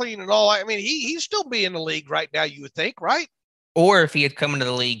nose clean and all, I mean, he'd still be in the league right now, you would think, right? Or if he had come into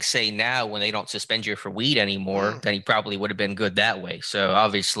the league, say now, when they don't suspend you for weed anymore, then he probably would have been good that way. So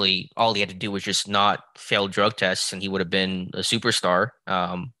obviously, all he had to do was just not fail drug tests, and he would have been a superstar.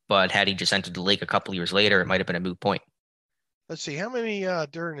 But had he just entered the league a couple years later, it might have been a moot point. Let's see how many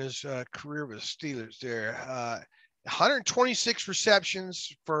during his career with the Steelers there. 126 receptions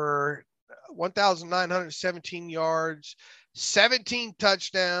for 1,917 yards, 17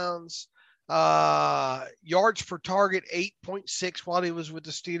 touchdowns. Yards per target 8.6 while he was with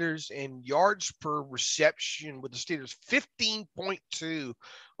the Steelers, and yards per reception with the Steelers 15.2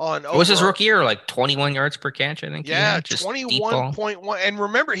 on. What was his rookie year? Like 21 yards per catch, I think. Yeah, 21.1. And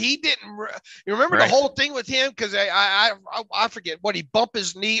remember, he didn't. You remember the whole thing with him, because I forget what, he bumped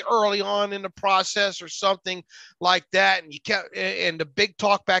his knee early on in the process or something like that, and you kept. And the big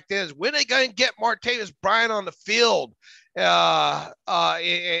talk back then is, when are they going to get Martavis Bryant on the field? And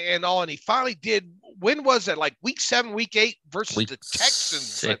all, and he finally did. When was it? Like week 7, week 8 versus the Texans,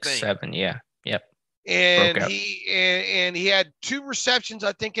 6, I think. 7, yeah, yep. And he had 2 receptions,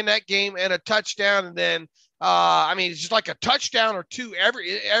 I think, in that game, and a touchdown. And then I mean, it's just like a touchdown or 2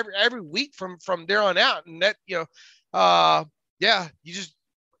 every week from there on out. And that, yeah,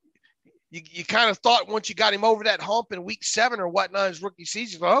 you kind of thought once you got him over that hump in week 7 or whatnot, his rookie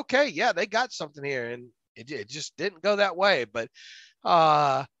season, okay, yeah, they got something here. And it just didn't go that way. But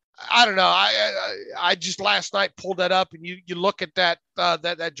I don't know. I just last night pulled that up, and you look at that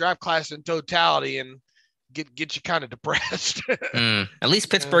draft class in totality and get you kind of depressed. At least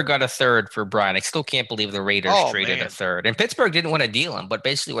Pittsburgh got a 3rd for Brian. I still can't believe the Raiders traded a 3rd. And Pittsburgh didn't want to deal him, but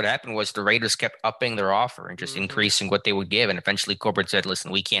basically what happened was the Raiders kept upping their offer and just increasing what they would give. And eventually Colbert said,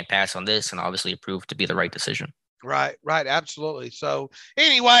 listen, we can't pass on this. And obviously it proved to be the right decision. Right. Absolutely. So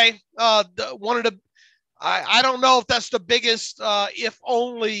anyway, I don't know if that's the biggest, if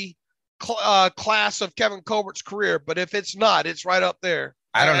only class of Kevin Colbert's career, but if it's not, it's right up there.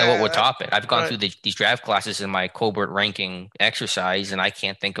 I don't know what would top it. I've gone through these draft classes in my Colbert ranking exercise, and I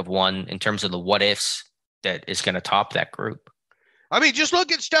can't think of one in terms of the what ifs that is going to top that group. I mean, just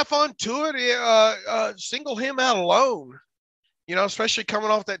look at Stephon Tuitt, single him out alone. especially coming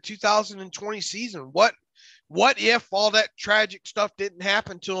off that 2020 season. What if all that tragic stuff didn't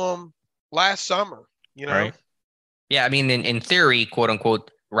happen to him last summer? Right. Yeah, I mean, in theory, quote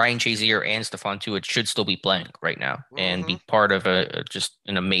unquote, Ryan Shazier and Stephon Tuitt should still be playing right now and be part of just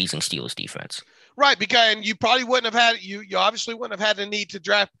an amazing Steelers defense. Right, because and you probably wouldn't have had you obviously wouldn't have had the need to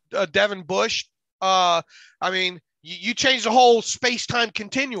draft Devin Bush. I mean, you changed the whole space-time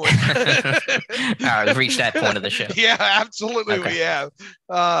continuum. We've reached that point of the show. Yeah, absolutely, okay. We have.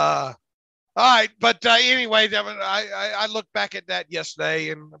 All right, but anyway, Devin, I looked back at that yesterday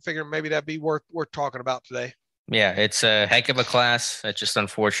and I figured maybe that'd be worth talking about today. Yeah, it's a heck of a class. It's just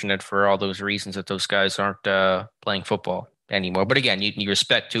unfortunate for all those reasons that those guys aren't playing football anymore. But again, you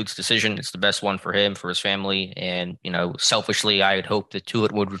respect Tuitt's decision. It's the best one for him, for his family. And, selfishly, I would hope that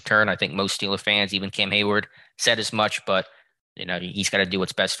Tuitt would return. I think most Steelers fans, even Cam Hayward, said as much. But, he's got to do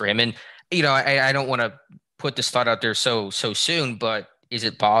what's best for him. And, I don't want to put this thought out there so soon, but is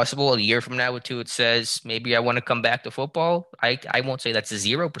it possible a year from now what Tuitt says, maybe I want to come back to football? I won't say that's a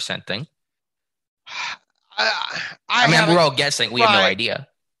 0% thing. I mean, we're all guessing. We have no idea,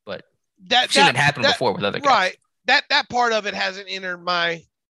 but I've seen it happen before with other guys. Right. That part of it hasn't entered my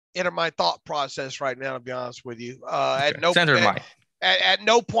thought process right now, to be honest with you. At no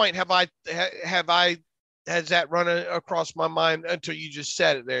point has that run across my mind until you just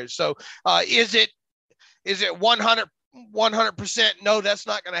said it there. So is it 100% no, that's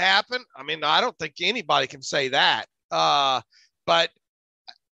not going to happen? I mean, I don't think anybody can say that. But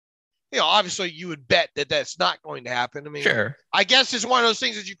obviously you would bet that that's not going to happen. I mean, sure. I guess it's one of those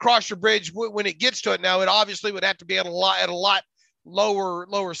things that you cross your bridge when it gets to it. Now, it obviously would have to be at a lot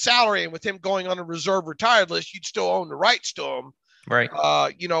lower salary, and with him going on a reserve retired list, you'd still own the rights to him, right?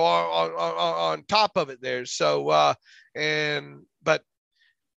 On top of it there. So, but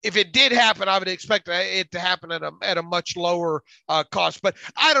if it did happen, I would expect it to happen at a much lower cost. But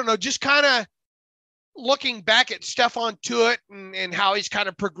I don't know, just kind of looking back at Stephon Tuitt and how he's kind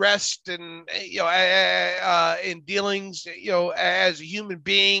of progressed and, in dealings, as a human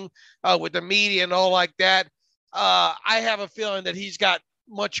being with the media and all like that, I have a feeling that he's got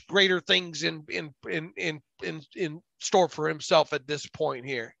much greater things in store for himself at this point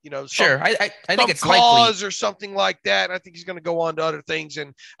here. Sure. I think it's cause likely or something like that. I think he's going to go on to other things,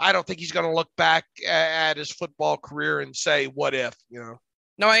 and I don't think he's going to look back at his football career and say, "What if?"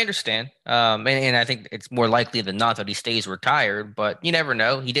 No, I understand. And I think it's more likely than not that he stays retired, but you never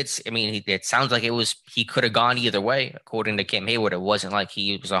know. He did. I mean, it sounds like he could have gone either way. According to Cam Hayward, it wasn't like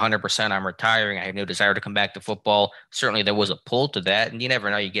he was 100%. I'm retiring. I have no desire to come back to football. Certainly there was a pull to that. And you never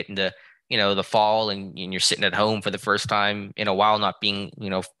know. You get into, the fall and you're sitting at home for the first time in a while, not being,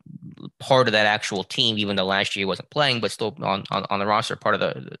 part of that actual team, even though last year he wasn't playing, but still on the roster, part of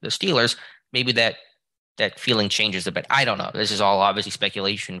the Steelers. Maybe that feeling changes a bit. I don't know. This is all obviously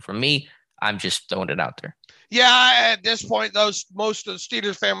speculation from me. I'm just throwing it out there. Yeah, at this point, most of the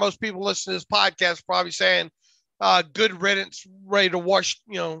Steelers fans, most people listening to this podcast, probably saying, "Good riddance," ready to wash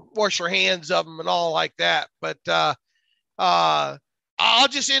their hands of them and all like that. But I'll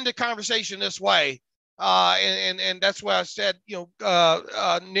just end the conversation this way, and that's why I said, near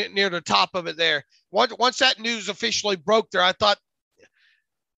the top of it there. Once that news officially broke there, I thought.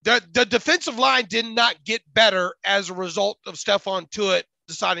 The defensive line did not get better as a result of Stephon Tuitt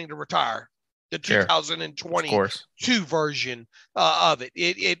deciding to retire. The 2022 version of it.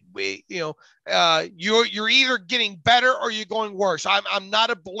 You're either getting better or you're going worse. I'm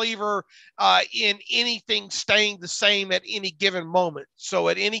not a believer in anything staying the same at any given moment. So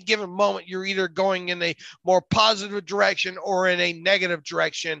at any given moment, you're either going in a more positive direction or in a negative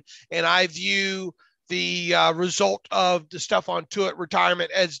direction. And I view the result of the Stephon Tuitt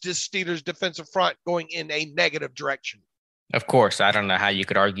retirement as this Steelers defensive front going in a negative direction. Of course, I don't know how you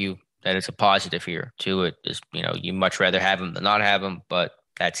could argue that it's a positive here. Tuitt is, you much rather have him than not have him, but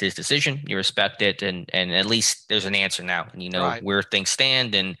that's his decision. You respect it, and at least there's an answer now, and right. Where things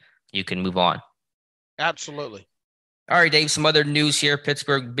stand, and you can move on. Absolutely. All right, Dave, some other news here.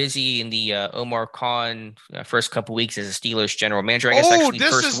 Pittsburgh busy in the Omar Khan first couple weeks as a Steelers general manager. I guess actually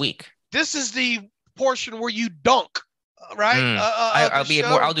first week. This is the portion where you dunk, right?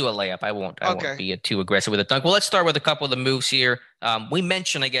 I'll do a layup. I won't be too aggressive with a dunk. Well, let's start with a couple of the moves here. We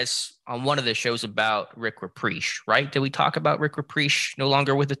mentioned, I guess, on one of the shows about Rick Rapriche, right? Did we talk about Rick Rapriche no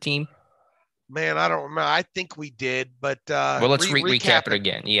longer with the team? Man, I don't remember. I think we did, but well, let's recap it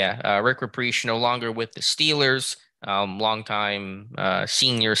again. Yeah, Rick Rapriche no longer with the Steelers. Longtime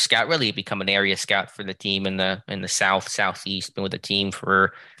senior scout, really become an area scout for the team in the southeast. Been with the team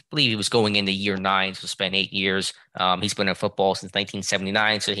for believe he was going into year 9, so spent 8 years. He's been in football since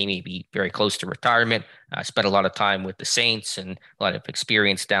 1979, so he may be very close to retirement. Spent a lot of time with the Saints and a lot of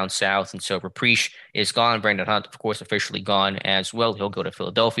experience down south. And so Rapriche is gone. Brandon Hunt, of course, officially gone as well. He'll go to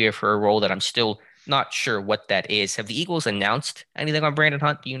Philadelphia for a role that I'm still not sure what that is. Have the Eagles announced anything on Brandon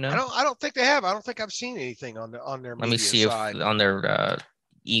Hunt? Do you know? I don't think they have. I don't think I've seen anything on their Let me see side. if on their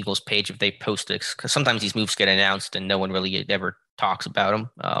Eagles page if they post it, because sometimes these moves get announced and no one really ever talks about them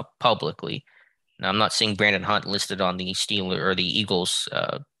publicly. Now, I'm not seeing Brandon Hunt listed on the Steelers or the Eagles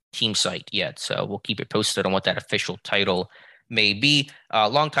team site yet, so we'll keep it posted on what that official title may be.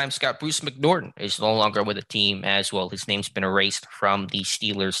 Longtime scout Bruce McNorton is no longer with the team as well. His name's been erased from the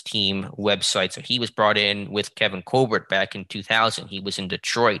Steelers team website. So he was brought in with Kevin Colbert back in 2000. He was in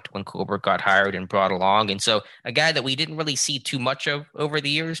Detroit when Colbert got hired and brought along. And so a guy that we didn't really see too much of over the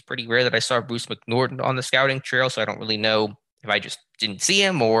years. Pretty rare that I saw Bruce McNorton on the scouting trail. So I don't really know if I just didn't see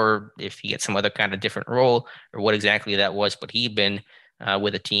him or if he had some other kind of different role or what exactly that was. But he'd been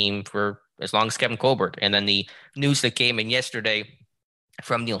with a team for as long as Kevin Colbert. And then the news that came in yesterday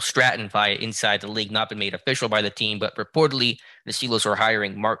from Neil Stratton via Inside the League, not been made official by the team, but reportedly the Steelers are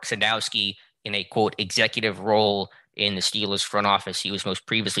hiring Mark Sadowski in a, quote, executive role in the Steelers front office. He was most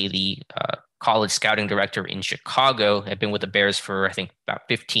previously the college scouting director in Chicago, had been with the Bears for, I think, about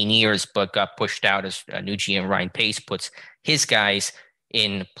 15 years, but got pushed out as new GM Ryan Pace puts his guys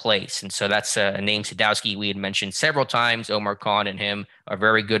in place. And so that's a name, Sadowski, we had mentioned several times. Omar Khan and him are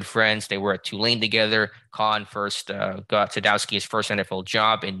very good friends. They were at Tulane together. Khan first got Sadowski his first NFL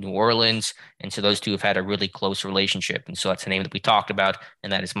job in New Orleans. And so those two have had a really close relationship. And so that's a name that we talked about.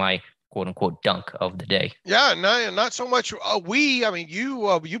 And that is my quote unquote dunk of the day. Yeah, no, not so much. You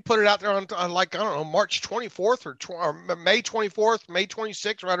put it out there on like, I don't know, March 24th or May 24th, May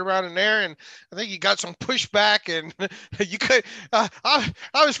 26th, right around in there. And I think you got some pushback and you could, I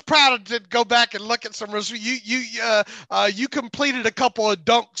was proud to go back and look at some, you completed a couple of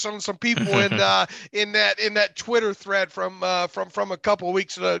dunks on some people in that Twitter thread from a couple of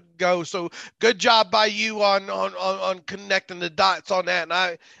weeks ago. So good job by you on connecting the dots on that. And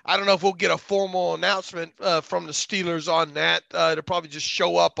I don't know if we'll get a formal announcement from the Steelers on that. It'll probably just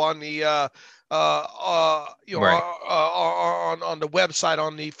show up on the right. On the website,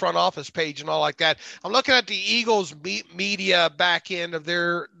 on the front office page and all like that. I'm looking at the Eagles media back end of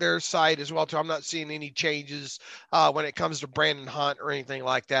their site as well too. I'm not seeing any changes when it comes to Brandon Hunt or anything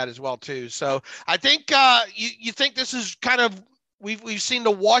like that as well too. So I think you think this is kind of we've seen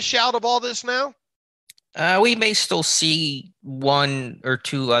the washout of all this now. We may still see one or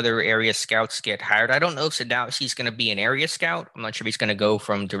two other area scouts get hired. I don't know if Sadowski's going to be an area scout. I'm not sure if he's going to go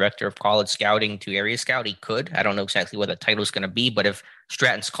from director of college scouting to area scout. He could. I don't know exactly what the title is going to be, but if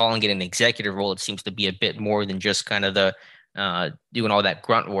Stratton's calling it an executive role, it seems to be a bit more than just kind of the doing all that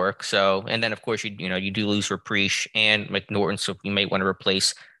grunt work. So, and then of course you do lose Rapriche and McNorton, so you may want to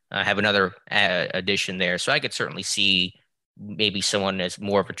replace have another addition there. So I could certainly see maybe someone as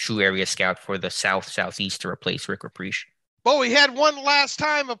more of a true area scout for the southeast to replace Rick Rapriche. Well, we had one last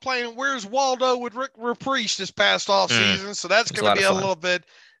time of playing Where's Waldo with Rick Rapriche this past offseason, so that's going to be a little bit.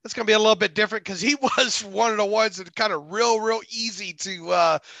 It's going to be a little bit different because he was one of the ones that kind of real easy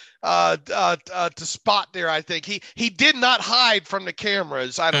to spot there. I think he did not hide from the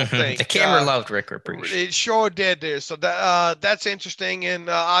cameras. I don't think the camera loved Rick Rapriche. It sure did there. So that's interesting,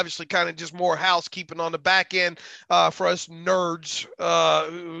 and obviously kind of just more housekeeping on the back end for us nerds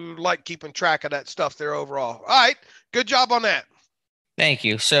who like keeping track of that stuff there overall. All right, good job on that. Thank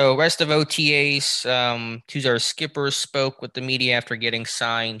you. So rest of OTAs, Tuzar Skipper spoke with the media after getting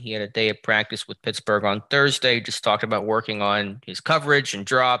signed. He had a day of practice with Pittsburgh on Thursday, just talked about working on his coverage and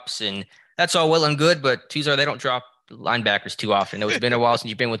drops, and that's all well and good, but Tuzar, they don't drop linebackers too often. I know it's been a while since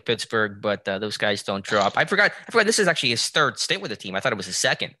you've been with Pittsburgh, but those guys don't drop. I forgot this is actually his third stint with the team. I thought it was his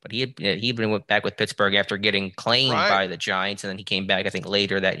second, but he went back with Pittsburgh after getting claimed by the Giants, and then he came back, I think,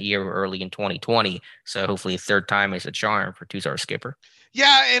 later that year or early in 2020. So hopefully a third time is a charm for Tuzar Skipper.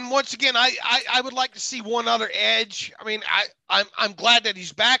 Yeah, and once again, I would like to see one other edge. I mean, I'm glad that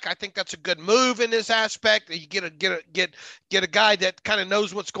he's back. I think that's a good move in this aspect. You get a guy that kind of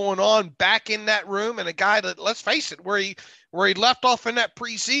knows what's going on back in that room, and a guy that, let's face it, where he left off in that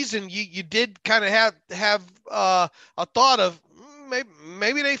preseason, you did kind of have a thought of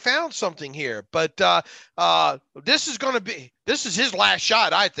maybe they found something here. But this is his last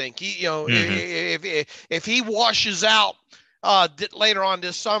shot. I think if he washes out later on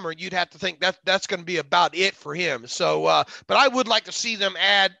this summer, you'd have to think that that's going to be about it for him. So, but I would like to see them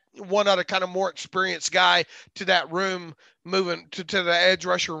add one other kind of more experienced guy to that room moving to the edge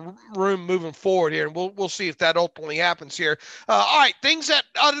rusher room moving forward here. And we'll see if that ultimately happens here. All right.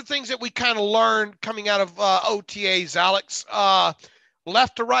 Other things that we kind of learned coming out of OTAs, Alex,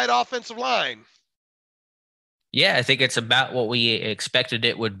 left to right offensive line. Yeah, I think it's about what we expected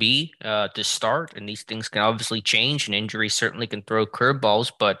it would be to start. And these things can obviously change, and injuries certainly can throw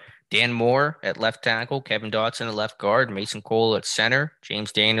curveballs. But Dan Moore at left tackle, Kevin Dotson at left guard, Mason Cole at center,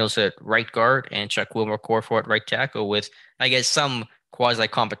 James Daniels at right guard, and Chuck Wilmore-Corfor at right tackle, with, I guess, some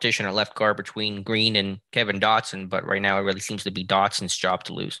quasi-competition at left guard between Green and Kevin Dotson. But right now it really seems to be Dotson's job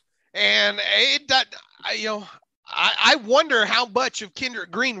to lose. And I wonder how much of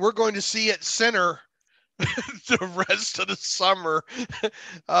Kendrick Green we're going to see at center the rest of the summer.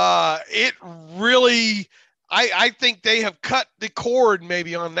 It really, I think they have cut the cord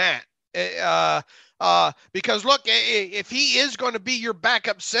maybe on that. Because look, if he is going to be your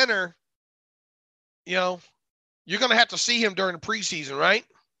backup center, you're going to have to see him during the preseason, right?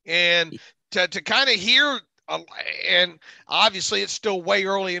 And to kind of hear, and obviously it's still way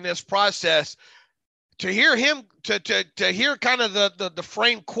early in this process, to hear him, to hear kind of the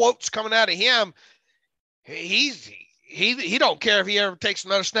frame quotes coming out of him, he don't care if he ever takes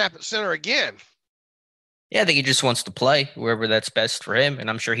another snap at center again. Yeah, I think he just wants to play wherever that's best for him. And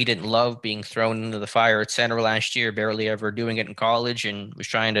I'm sure he didn't love being thrown into the fire at center last year, barely ever doing it in college, and was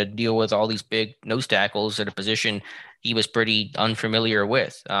trying to deal with all these big nose tackles at a position he was pretty unfamiliar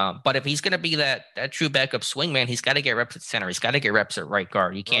with. But if he's going to be that true backup swingman, he's got to get reps at center. He's got to get reps at right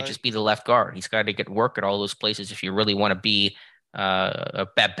guard. He can't just be the left guard. He's got to get work at all those places if you really want to be a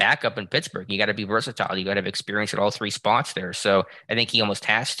backup in Pittsburgh. You got to be versatile. You got to have experience at all three spots there. So I think he almost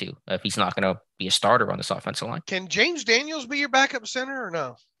has to if he's not going to be a starter on this offensive line. Can James Daniels be your backup center or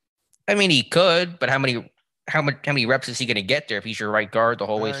no? I mean, he could, but how many reps is he going to get there if he's your right guard the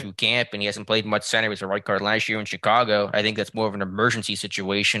whole way through camp and he hasn't played much center? He was a right guard last year in Chicago. I think that's more of an emergency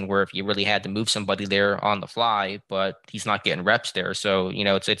situation where if you really had to move somebody there on the fly, but he's not getting reps there. So,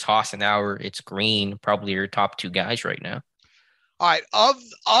 it's Hassenauer, it's Green, probably your top two guys right now. All right,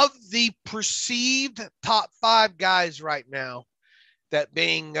 of the perceived top five guys right now, that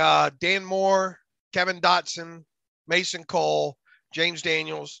being Dan Moore, Kevin Dotson, Mason Cole, James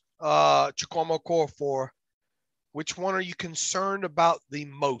Daniels, Chuck Wilmore-Corfor, which one are you concerned about the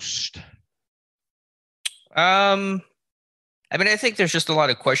most? I think there's just a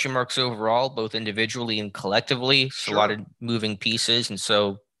lot of question marks overall, both individually and collectively. Sure. A lot of moving pieces, and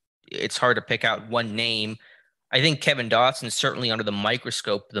so it's hard to pick out one name. I think Kevin Dotson is certainly under the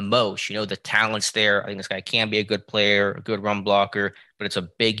microscope the most. The talent's there. I think this guy can be a good player, a good run blocker, but it's a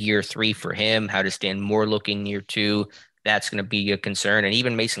big year 3 for him. How does Dan Moore look in year 2? That's going to be a concern. And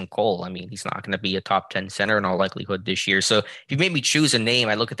even Mason Cole, he's not going to be a top 10 center in all likelihood this year. So if you made me choose a name,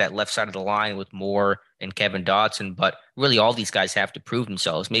 I look at that left side of the line with Moore and Kevin Dotson, but really all these guys have to prove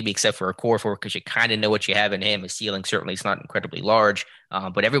themselves, maybe except for a Corfor, because you kind of know what you have in him. His ceiling certainly is not incredibly large,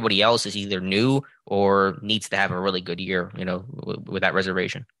 but everybody else is either new or needs to have a really good year, with that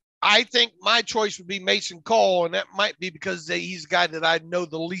reservation. I think my choice would be Mason Cole, and that might be because he's a guy that I know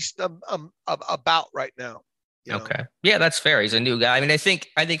the least about right now. Okay. Yeah, that's fair. He's a new guy. I think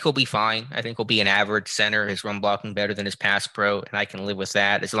he'll be fine. I think he'll be an average center. His run blocking better than his pass pro, and I can live with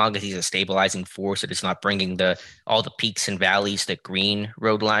that as long as he's a stabilizing force that is not bringing all the peaks and valleys that Green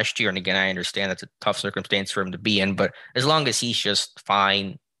rode last year. And again, I understand that's a tough circumstance for him to be in, but as long as he's just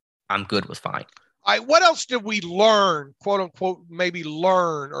fine, I'm good with fine. All right, what else did we learn, quote unquote, maybe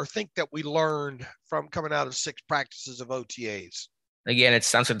learn or think that we learned from coming out of 6 practices of OTAs? Again, it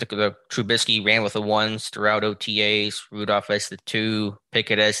sounds like the Trubisky ran with the 1s throughout OTAs, Rudolph as the 2,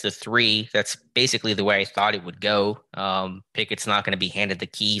 Pickett as the 3. That's basically the way I thought it would go. Pickett's not going to be handed the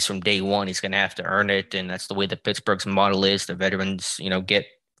keys from day one. He's going to have to earn it, and that's the way that Pittsburgh's model is. The veterans, get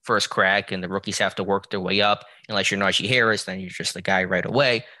first crack, and the rookies have to work their way up. Unless you're Najee Harris, then you're just the guy right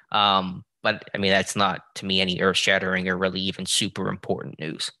away. But, that's not, to me, any earth-shattering or really even super important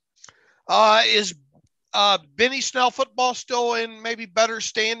news. Is Benny Snell football still in maybe better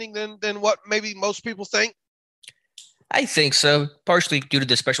standing than what maybe most people think? I think so, partially due to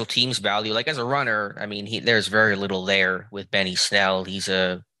the special teams value. Like as a runner, there's very little there with Benny Snell. He's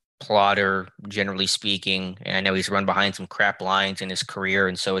a plotter, generally speaking, and I know he's run behind some crap lines in his career,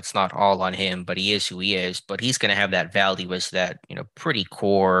 and so it's not all on him, but he is who he is. But he's going to have that value as that, pretty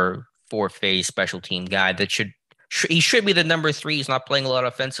core, 4-phase special team guy that he should be the number 3. He's not playing a lot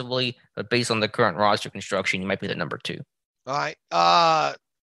offensively, but based on the current roster construction, he might be the number 2. All right.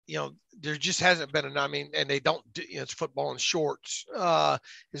 there just hasn't been I mean, and they don't do, it's football in shorts. Has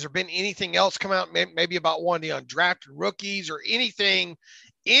there been anything else come out maybe about one of the undrafted rookies or anything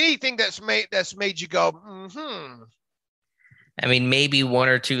that's made you go, mm-hmm. I mean, maybe one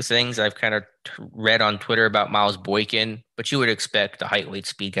or two things I've kind of read on Twitter about Miles Boykin, but you would expect a height, weight,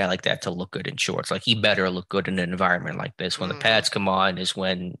 speed guy like that to look good in shorts. Like he better look good in an environment like this. When the pads come on is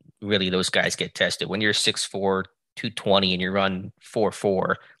when really those guys get tested. When you're 6'4", 220 and you run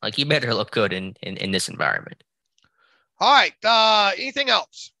 4.4, like you better look good in this environment. All right. Anything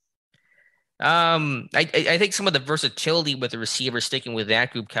else? I think some of the versatility with the receivers, sticking with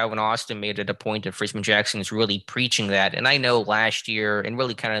that group, Calvin Austin made it a point that Frisman Jackson is really preaching that. And I know last year and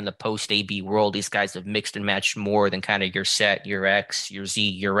really kind of in the post AB world, these guys have mixed and matched more than kind of your set, your X, your Z,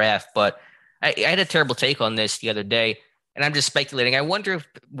 your F. But I had a terrible take on this the other day, and I'm just speculating. I wonder if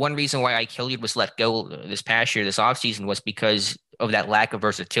one reason why Ike Hilliard was let go this past year, this offseason, was because of that lack of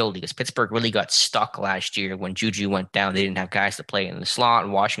versatility, because Pittsburgh really got stuck last year when Juju went down. They didn't have guys to play in the slot,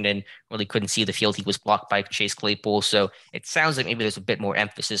 and Washington really couldn't see the field. He was blocked by Chase Claypool. So it sounds like maybe there's a bit more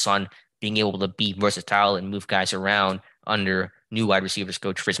emphasis on being able to be versatile and move guys around under new wide receivers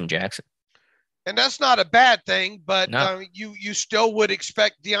coach Frisman Jackson. And that's not a bad thing, but no. You still would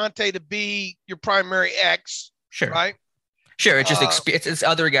expect Deontay to be your primary X, sure, right? Sure, it's just it's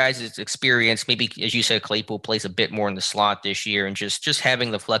other guys' it's experience. Maybe, as you said, Claypool plays a bit more in the slot this year, and just having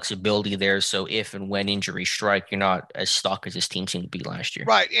the flexibility there. So if and when injuries strike, you're not as stuck as this team seemed to be last year.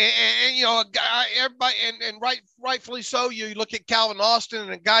 Right, and you know, everybody, and rightfully so. You look at Calvin Austin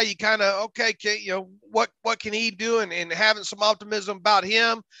and a guy you kind of you know what can he do, and having some optimism about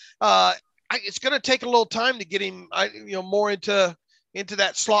him. It's going to take a little time to get him, more into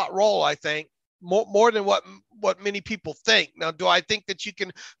that slot role. I think more than what many people think. Now, do I think that you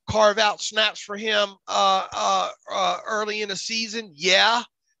can carve out snaps for him early in the season? Yeah,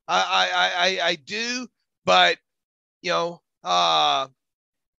 I do, but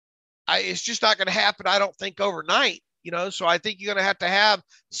it's just not going to happen. I don't think overnight. So I think you're going to have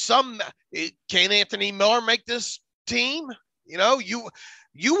some. Can Anthony Miller make this team?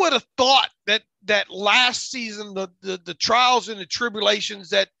 You would have thought that last season the trials and the tribulations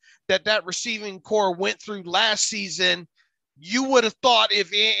that receiving core went through last season, you would have thought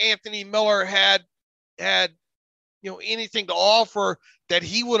if Anthony Miller had anything to offer, that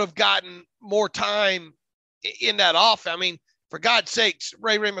he would have gotten more time in that offense. I mean, for God's sakes,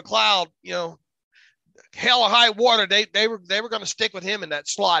 Ray McLeod, hell or high water, they were going to stick with him in that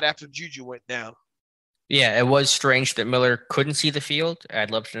slot after Juju went down. Yeah, it was strange that Miller couldn't see the field.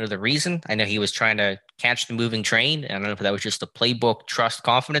 I'd love to know the reason. I know he was trying to catch the moving train. I don't know if that was just a playbook trust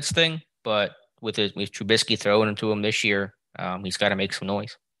confidence thing, but with Trubisky throwing into him this year, he's got to make some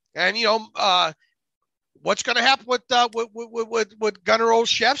noise. And what's going to happen with Gunnar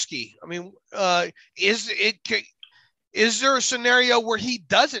Olszewski? I mean, is there a scenario where he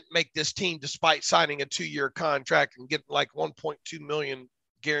doesn't make this team despite signing a 2-year contract and getting like $1.2 million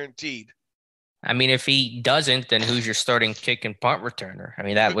guaranteed? I mean, if he doesn't, then who's your starting kick and punt returner? I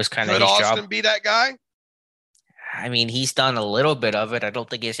mean, that was kind of his job. Could Austin be that guy? I mean, he's done a little bit of it. I don't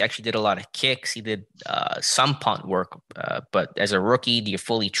think he actually did a lot of kicks. He did some punt work, but as a rookie, do you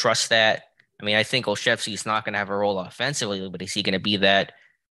fully trust that? I mean, I think Olszewski's not going to have a role offensively, but is he going to be that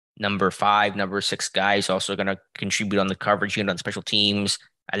number 5, number 6 guy who's also going to contribute on the coverage unit on special teams?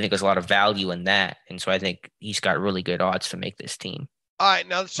 I think there's a lot of value in that, and so I think he's got really good odds to make this team. All right,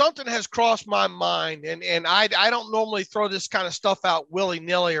 now something has crossed my mind, and I don't normally throw this kind of stuff out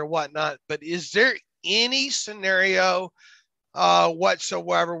willy-nilly or whatnot, but is there any scenario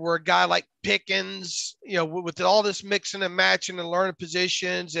whatsoever where a guy like Pickens, with all this mixing and matching and learning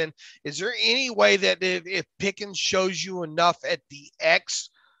positions, and is there any way that if Pickens shows you enough at the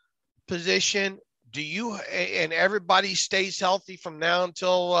X position, and everybody stays healthy from now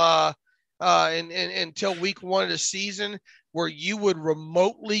until until week 1 of the season, where you would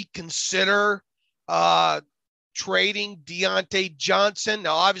remotely consider trading Deontay Johnson?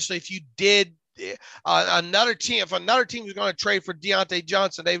 Now, obviously, if you did, if another team was going to trade for Deontay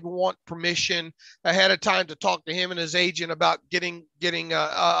Johnson, they would want permission ahead of time to talk to him and his agent about getting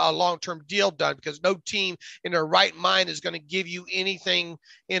a long-term deal done, because no team in their right mind is going to give you anything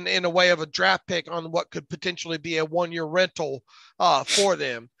in the way of a draft pick on what could potentially be a 1-year rental for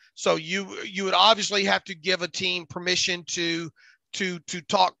them. So you would obviously have to give a team permission to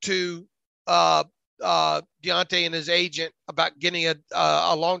talk to Deontay and his agent about getting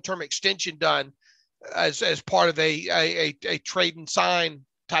a long-term extension done as part of a trade and sign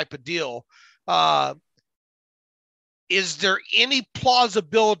type of deal. Is there any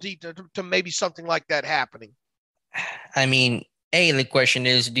plausibility to maybe something like that happening? I mean, And the question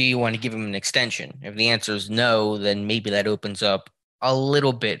is, do you want to give him an extension? If the answer is no, then maybe that opens up a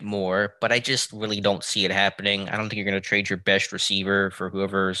little bit more, but I just really don't see it happening. I don't think you're going to trade your best receiver for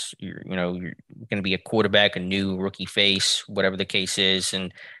whoever's you're going to be a quarterback, a new rookie face, whatever the case is,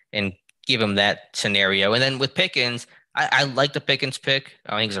 and give him that scenario. And then with Pickens, I like the Pickens pick.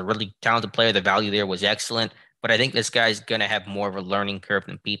 I think he's a really talented player. The value there was excellent, but I think this guy's going to have more of a learning curve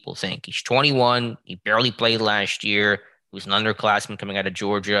than people think. He's 21. He barely played last year. He was an underclassman coming out of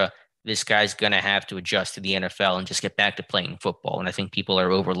Georgia. This guy's going to have to adjust to the NFL and just get back to playing football. And I think people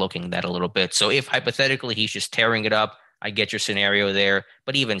are overlooking that a little bit. So if hypothetically he's just tearing it up, I get your scenario there.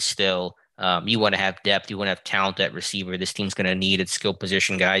 But even still, you want to have depth. You want to have talent at receiver. This team's going to need its skill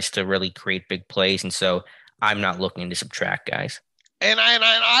position guys to really create big plays. And so I'm not looking to subtract guys. And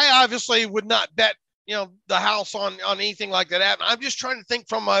I obviously would not bet the house on anything like that. I'm just trying to think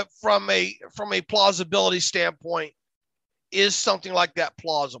from a plausibility standpoint. Is something like that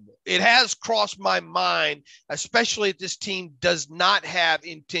plausible? It has crossed my mind, especially if this team does not have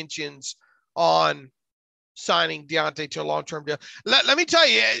intentions on signing Deontay to a long-term deal. Let me tell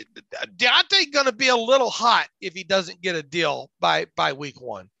you, Deontay going to be a little hot if he doesn't get a deal by week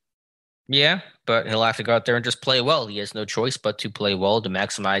 1. Yeah, but he'll have to go out there and just play well. He has no choice but to play well to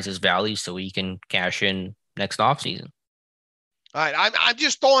maximize his value so he can cash in next offseason. All right, I'm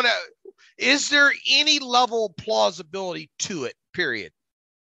just throwing out. Is there any level of plausibility to it, period?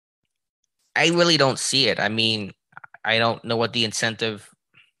 I really don't see it. I mean, I don't know what the incentive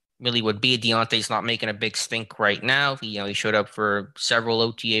really would be. Deontay's not making a big stink right now. He showed up for several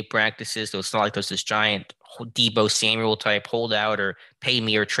OTA practices, so it's not like there's this giant Deebo Samuel type holdout or pay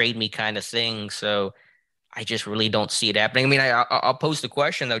me or trade me kind of thing. So I just really don't see it happening. I mean, I'll pose the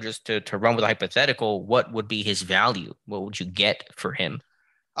question, though, just to run with a hypothetical. What would be his value? What would you get for him?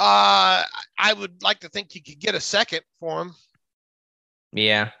 I would like to think you could get a second for him.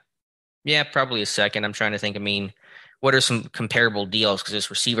 Yeah, probably a second. I'm trying to think. I mean, what are some comparable deals? Because this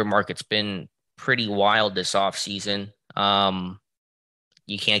receiver market's been pretty wild this offseason.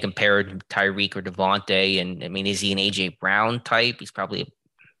 You can't compare Tyreek or Devontae. And I mean, is he an AJ Brown type? He's probably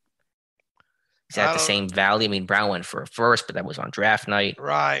is that the same value? I mean, Brown went for a first, but that was on draft night.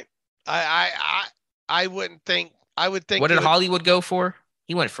 Right. I wouldn't think. I would think. What did Hollywood go for?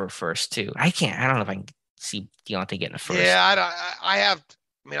 He went for a first too. I don't know if I can see Deontay getting a first. Yeah, I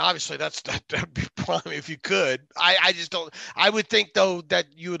mean, obviously that'd be prime if you could. I just don't. I would think though that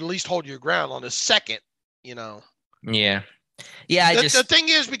you would at least hold your ground on a second. Yeah. The thing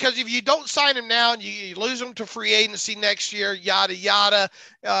is, because if you don't sign him now and you lose him to free agency next year, yada yada,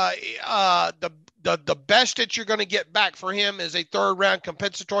 the best that you're going to get back for him is a 3rd round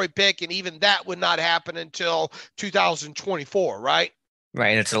compensatory pick, and even that would not happen until 2024, right?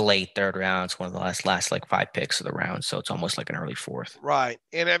 Right, and it's a late 3rd round. It's one of the last like 5 picks of the round, so it's almost like an early 4th. Right,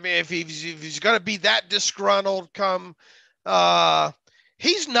 and I mean, if he's going to be that disgruntled,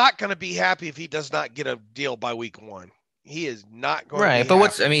 he's not going to be happy if he does not get a deal by week 1. He is not going. Right,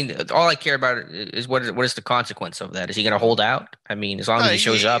 but all I care about is what is the consequence of that? Is he going to hold out? I mean, as long as he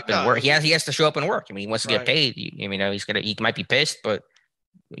shows up and work, he has to show up and work. I mean, he wants to get paid. He might be pissed, but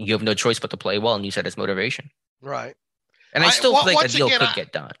you have no choice but to play well and use that as motivation. Right. And I still think a deal could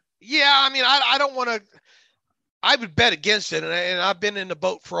get done. Yeah, I mean, I don't want to. I would bet against it, and I've been in the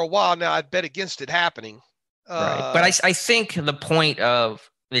boat for a while now. I'd bet against it happening. Right, but I think the point of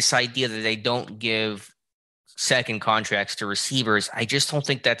this idea that they don't give second contracts to receivers, I just don't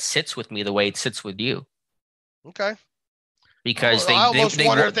think that sits with me the way it sits with you. Okay. Because I almost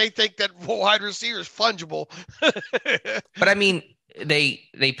wonder if they think that wide receiver is fungible. But I mean, they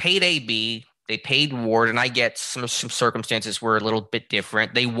paid AB. They paid Ward, and I get some circumstances were a little bit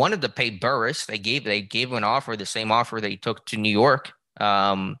different. They wanted to pay Burris. They gave him an offer, the same offer they took to New York.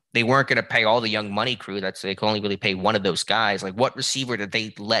 They weren't going to pay all the young money crew. They could only really pay one of those guys. Like, what receiver did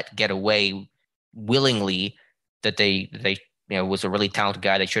they let get away willingly that they was a really talented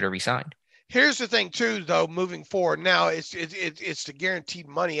guy they should have resigned? Here's the thing too, though, moving forward now, it's the guaranteed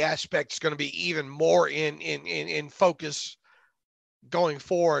money aspect is going to be even more in focus going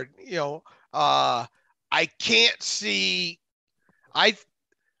forward. I can't see. I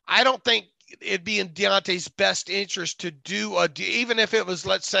don't think it'd be in Deontay's best interest to do even if it was,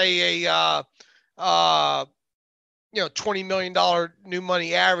 let's say, a $20 million new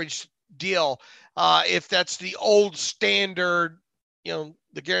money average deal. If that's the old standard,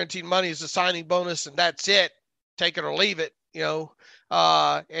 the guaranteed money is the signing bonus and that's it, take it or leave it,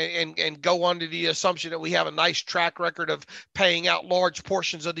 and go under the assumption that we have a nice track record of paying out large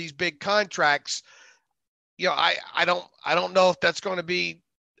portions of these big contracts. I don't know if that's going to be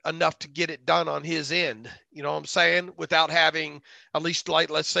enough to get it done on his end. You know what I'm saying? Without having at least, like,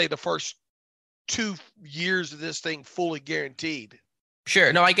 let's say the first 2 years of this thing fully guaranteed.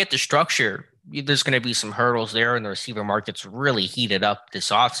 Sure. No, I get the structure. There's going to be some hurdles there, and the receiver market's really heated up this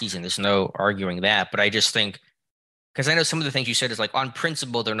offseason. There's no arguing that. But I just think, because I know some of the things you said is like on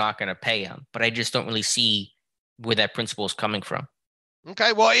principle, they're not going to pay him, but I just don't really see where that principle is coming from.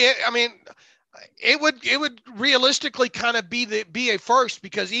 Okay. Well, it would realistically kind of be a first,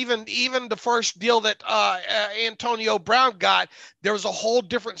 because even the first deal that Antonio Brown got, there was a whole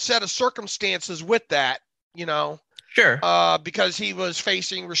different set of circumstances with that, you know. Sure. Because he was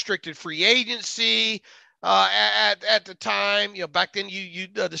facing restricted free agency at the time. You know, back then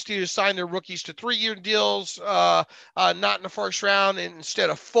the Steelers signed their rookies to 3-year deals, not in the first round, and instead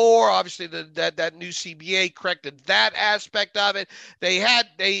of 4. Obviously, that new CBA corrected that aspect of it. They had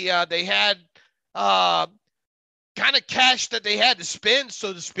kind of cash that they had to spend,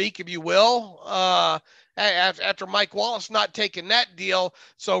 so to speak, if you will, after Mike Wallace not taking that deal.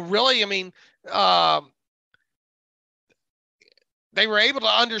 So really, I mean, they were able to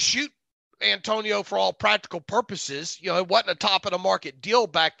undershoot Antonio for all practical purposes. You know, it wasn't a top of the market deal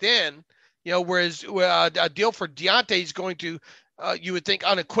back then, you know, whereas a deal for Deontay is going to, you would think,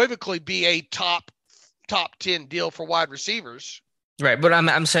 unequivocally be a top 10 deal for wide receivers. Right. But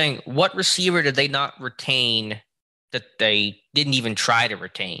I'm saying, what receiver did they not retain that they didn't even try to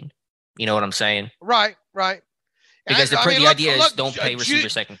retain? You know what I'm saying? Right. Because the idea is don't pay receiver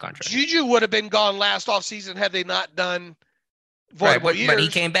second contract. Juju would have been gone last offseason had they not done right, but he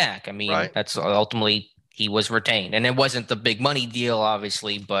came back. I mean, That's ultimately he was retained. And it wasn't the big money deal,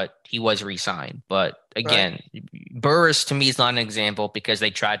 obviously, but he was re-signed. But again, Burris to me is not an example because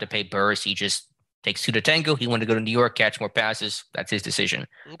they tried to pay Burris. He just takes 2 to tango. He wanted to go to New York, catch more passes. That's his decision.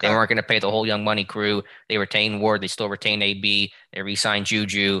 Okay. They weren't going to pay the whole young money crew. They retained Ward. They still retain AB. They re-signed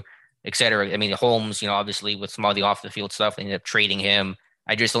Juju, et cetera. I mean, Holmes, you know, obviously with some of the off the field stuff, they ended up trading him.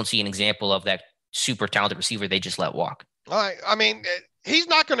 I just don't see an example of that super talented receiver they just let walk. All right. I mean, he's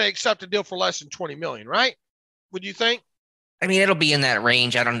not going to accept a deal for less than $20 million, right? Would you think? I mean, it'll be in that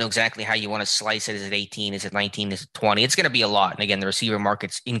range. I don't know exactly how you want to slice it. Is it 18? Is it 19? Is it 20? It's going to be a lot. And again, the receiver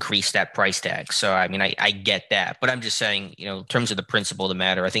market's increased that price tag. So, I mean, I get that. But I'm just saying, you know, in terms of the principle of the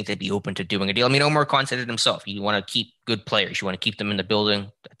matter, I think they'd be open to doing a deal. I mean, Omar Khan said it himself. You want to keep good players. You want to keep them in the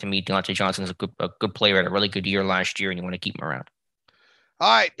building. To me, Deontay Johnson is a good player, had a really good year last year, and you want to keep him around.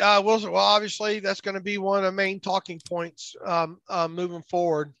 All right. Well, obviously, that's going to be one of the main talking points moving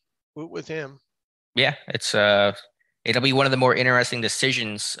forward with him. Yeah, it'll be one of the more interesting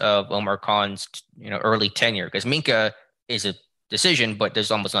decisions of Omar Khan's, you know, early tenure, because Minka is a decision, but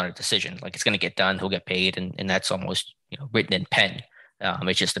there's almost not a decision. Like, it's going to get done, he'll get paid, and that's almost, you know, written in pen.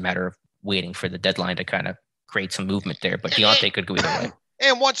 It's just a matter of waiting for the deadline to kind of create some movement there. But Deontay could go either way.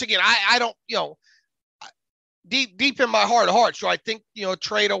 And once again, I don't, you know, deep in my heart of hearts, do I think, you know,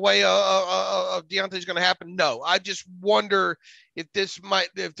 trade away of Deontay is going to happen? No, I just wonder if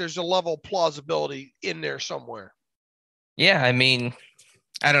there's a level of plausibility in there somewhere. Yeah, I mean,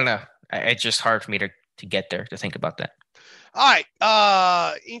 I don't know. It's just hard for me to get there, to think about that. All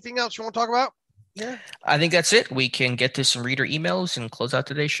right. Anything else you want to talk about? Yeah, I think that's it. We can get to some reader emails and close out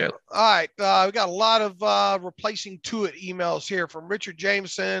today's show. All right. We got a lot of replacing Tuitt emails here from Richard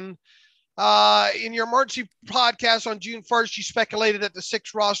Jameson. In your emergency podcast on June 1st, you speculated that the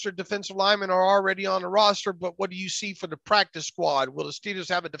 6 roster defensive linemen are already on the roster, but what do you see for the practice squad? Will the Steelers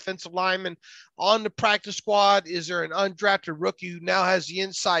have a defensive lineman on the practice squad? Is there an undrafted rookie who now has the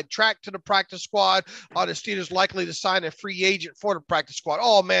inside track to the practice squad? Are the Steelers likely to sign a free agent for the practice squad?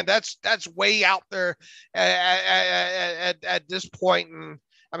 Oh man, that's way out there at this point. And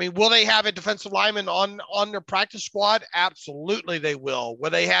I mean, will they have a defensive lineman on their practice squad? Absolutely they will. Will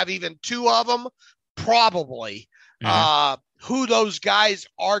they have even 2 of them? Probably. Mm-hmm. Who those guys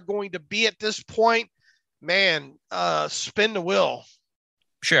are going to be at this point, man, spin the wheel.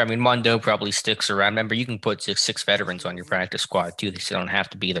 Sure. I mean, Mondo probably sticks around. Remember, you can put 6 veterans on your practice squad too. They still don't have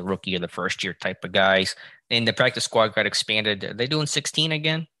to be the rookie or the first year type of guys. And the practice squad got expanded. Are they doing 16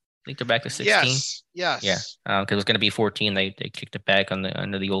 again? I think they're back to 16. Yes. Yeah. Because it was going to be 14. They kicked it back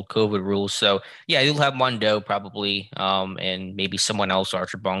under the old COVID rules. So yeah, you'll have Mondo probably, and maybe someone else.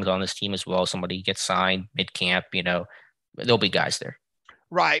 Archer Bong's on this team as well. Somebody gets signed mid camp. You know, there'll be guys there.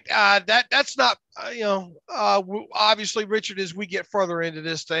 Right. That's not. Obviously, Richard, as we get further into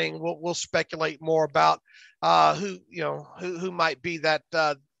this thing, we'll speculate more about who might be that.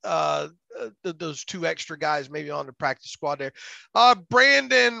 Those 2 extra guys maybe on the practice squad there.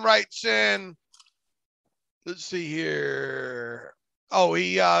 Brandon writes in, let's see here. Oh,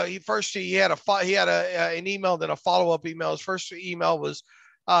 he had an email, then a follow-up email. His first email was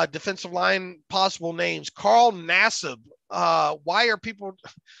defensive line possible names. Carl Nassib. Why are people?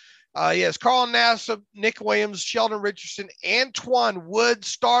 Yes, Carl Nassib, Nick Williams, Sheldon Richardson, Antoine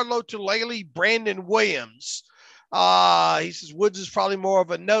Woods, Starlo Tulele, Brandon Williams. He says Woods is probably more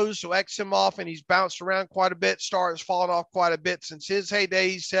of a nose, so X him off, and he's bounced around quite a bit. Star has fallen off quite a bit since his heyday,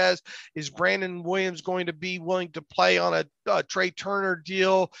 he says. Is Brandon Williams going to be willing to play on a Trey Turner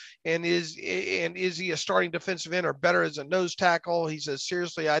deal? And is he a starting defensive end or better as a nose tackle? He says,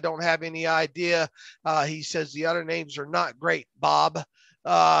 seriously, I don't have any idea. He says the other names are not great, Bob.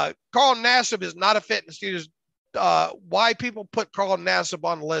 Carl Nassib is not a fit in the Steelers. Why people put Carl Nassib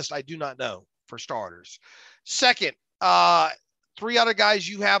on the list, I do not know, for starters. Second, three other guys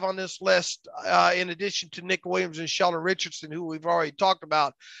you have on this list, in addition to Nick Williams and Sheldon Richardson, who we've already talked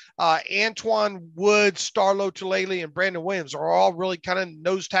about, Antoine Woods, Starlo Tulele, and Brandon Williams are all really kind of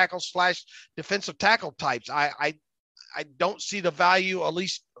nose tackle / defensive tackle types. I don't see the value, at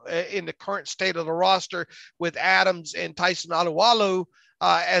least in the current state of the roster, with Adams and Tyson Alualu,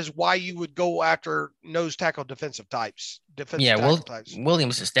 as why you would go after nose tackle defensive types.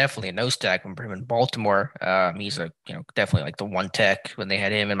 Williams is definitely a nose tackle from in Baltimore. He's definitely like the one tech when they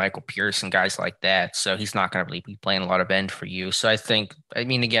had him and Michael Pierce and guys like that. So he's not going to really be playing a lot of end for you. So again,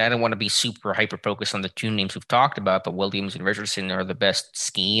 I don't want to be super hyper focused on the two names we've talked about, but Williams and Richardson are the best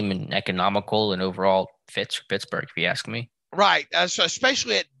scheme and economical and overall fits for Pittsburgh, if you ask me. Right. So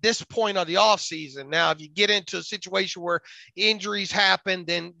especially at this point of the offseason. Now, if you get into a situation where injuries happen,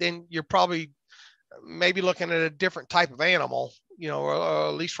 then you're probably maybe looking at a different type of animal, or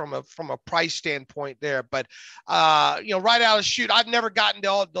at least from a price standpoint there. But, right out of the chute, I've never gotten to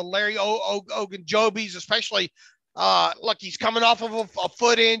all the Larry Ogunjobis, especially, look, he's coming off of a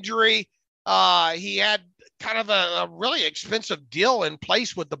foot injury. He had kind of a really expensive deal in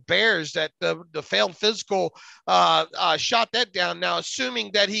place with the Bears that the failed physical shot that down. Now,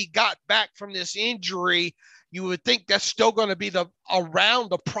 assuming that he got back from this injury, you would think that's still going to be around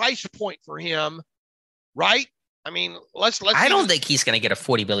the price point for him, right? I mean, let's. I don't think he's going to get a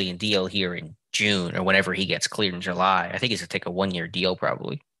 $40 billion deal here in June or whenever he gets cleared in July. I think he's going to take a 1-year deal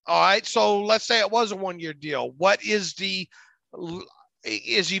probably. All right, so let's say it was a 1-year deal. What is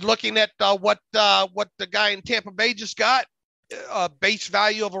is he looking at what the guy in Tampa Bay just got? A base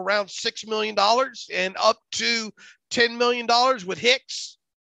value of around $6 million and up to $10 million with Hicks?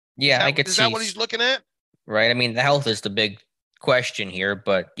 Yeah, is that what he's looking at? Right. I mean, the health is the big question here,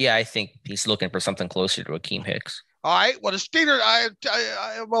 but yeah, I think he's looking for something closer to Akeem Hicks. All right. Well, the Steelers,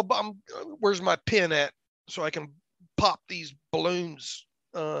 where's my pen at so I can pop these balloons,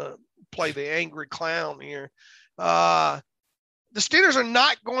 play the angry clown here. The Steelers are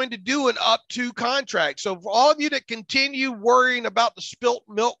not going to do an up-to contract. So for all of you that continue worrying about the spilt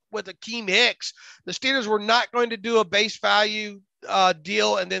milk with Akeem Hicks, the Steelers were not going to do a base value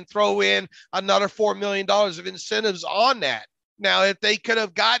deal and then throw in another $4 million of incentives on that. Now, if they could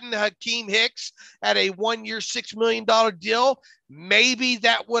have gotten Akeem Hicks at a 1-year, $6 million deal, maybe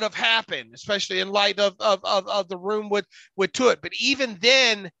that would have happened, especially in light of the room with Tuitt. But even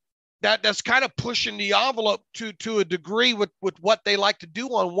then, that's kind of pushing the envelope to a degree with what they like to do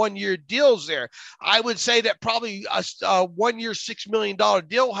on 1-year deals there. I would say that probably a 1-year, $6 million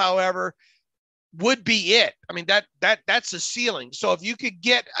deal, however, would be it. I mean, that's a ceiling. So if you could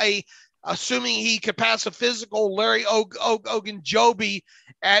get assuming he could pass a physical, Larry Ogunjobi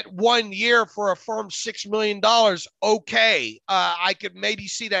at 1 year for a firm $6 million, okay. I could maybe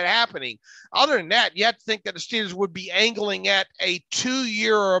see that happening. Other than that, you have to think that the Steelers would be angling at a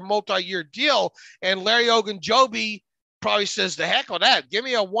 2-year or a multi-year deal, and Larry Ogunjobi probably says, the heck with that. Give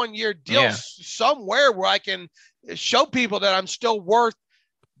me a 1-year deal somewhere where I can show people that I'm still worth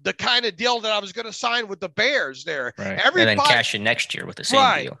the kind of deal that I was going to sign with the Bears there. Right. And then cash in next year with the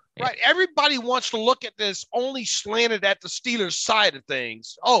same deal. Yeah. Right. Everybody wants to look at this only slanted at the Steelers side of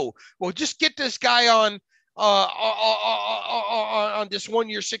things. Oh, well, just get this guy on this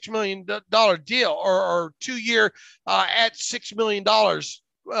 1-year, $6 million deal or 2-year at $6 million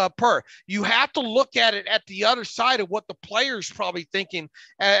per. You have to look at it at the other side of what the player's probably thinking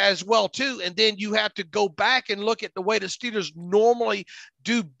as well too, and then you have to go back and look at the way the Steelers normally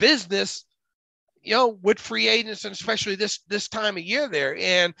do business, with free agents, and especially this time of year there.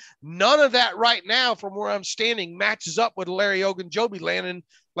 And none of that right now, from where I'm standing, matches up with Larry Ogunjobi landing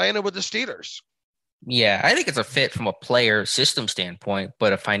with the Steelers. Yeah, I think it's a fit from a player system standpoint,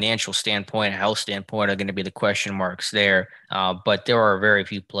 but a financial standpoint, a health standpoint are going to be the question marks there. But there are very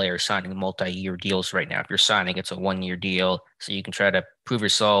few players signing multi-year deals right now. If you're signing, it's a 1-year deal, so you can try to prove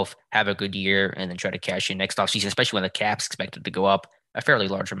yourself, have a good year, and then try to cash in next offseason, especially when the cap's expected to go up a fairly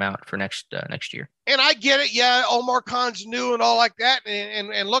large amount for next year. And I get it. Yeah, Omar Khan's new and all like that.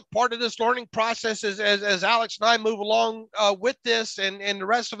 And look, part of this learning process is as Alex and I move along with this, and the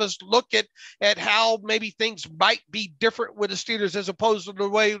rest of us look at how maybe things might be different with the Steelers as opposed to the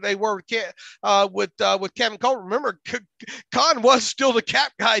way they were with Kevin Cole. Remember, Khan was still the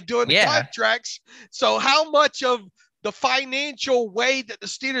cap guy doing the contracts. So how much of the financial way that the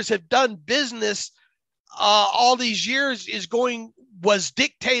Steelers have done business all these years was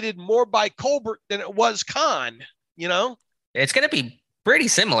dictated more by Colbert than it was Khan, It's going to be pretty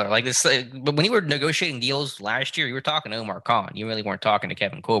similar. Like this, but when you were negotiating deals last year, you were talking to Omar Khan. You really weren't talking to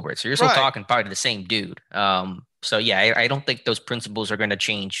Kevin Colbert. So you're still talking probably to the same dude. So yeah, I don't think those principles are going to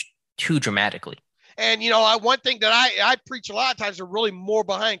change too dramatically. And, one thing that I preach a lot of times are really more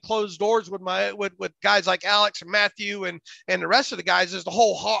behind closed doors with guys like Alex and Matthew and the rest of the guys is the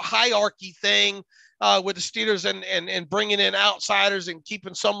whole hierarchy thing. With the Steelers and bringing in outsiders and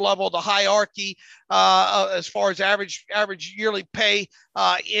keeping some level of the hierarchy as far as average yearly pay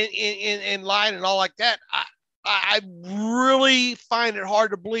in line and all like that. I really find it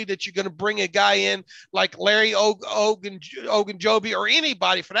hard to believe that you're going to bring a guy in like Larry Ogunjobi or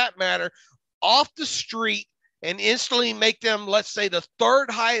anybody for that matter off the street and instantly make them, let's say, the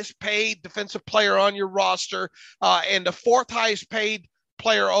third highest paid defensive player on your roster and the fourth highest paid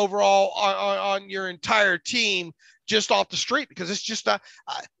player overall on your entire team just off the street, because it's just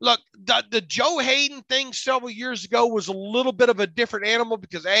look, the Joe Hayden thing several years ago was a little bit of a different animal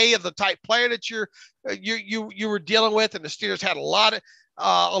because of the type player that you were dealing with, and the Steelers had a lot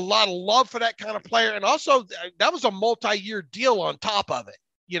of love for that kind of player, and also that was a multi-year deal on top of it,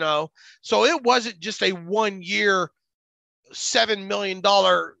 so it wasn't just a 1 year $7 million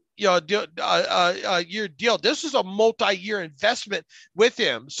year deal. This is a multi-year investment with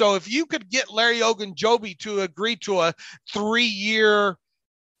him. So if you could get Larry Ogunjobi to agree to a 3-year,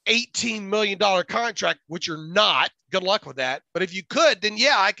 $18 million contract, which you're not, good luck with that. But if you could, then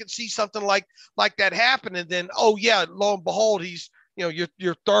yeah, I could see something like that happen. And then, lo and behold, he's,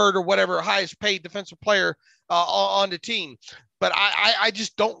 your third or whatever highest paid defensive player on the team. But I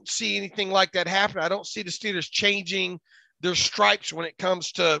just don't see anything like that happen. I don't see the Steelers changing their stripes when it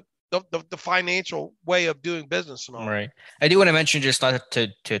comes to the financial way of doing business and all. Right. I do want to mention, just not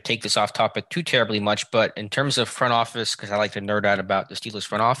to take this off topic too terribly much, but in terms of front office, because I like to nerd out about the Steelers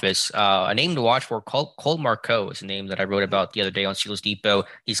front office, a name to watch for, Cole Marco is a name that I wrote about the other day on Steelers Depot.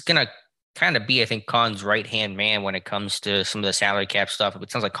 He's going to kind of be, I think, Khan's right-hand man when it comes to some of the salary cap stuff. It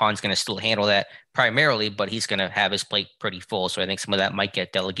sounds like Khan's going to still handle that primarily, but he's going to have his plate pretty full. So I think some of that might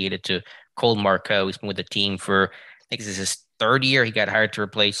get delegated to Cole Marco. He's been with the team for, I think this is his third year. He got hired to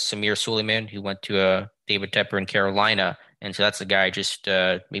replace Samir Suleiman, who went to David Tepper in Carolina. And so that's the guy just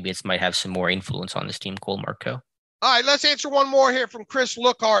maybe it might have some more influence on this team, Cole Marco. All right, let's answer one more here from Chris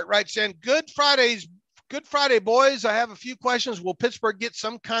Lookhart. Writes in, Good Friday, boys. I have a few questions. Will Pittsburgh get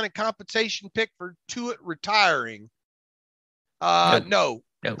some kind of compensation pick for Tuitt retiring? No.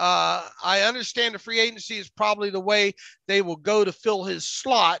 I understand the free agency is probably the way they will go to fill his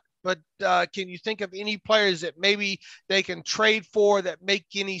slot. But can you think of any players that maybe they can trade for that make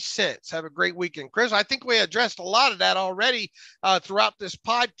any sense? Have a great weekend, Chris. I think we addressed a lot of that already throughout this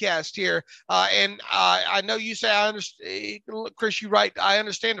podcast here. And I know you say, I understand, Chris, you're right. I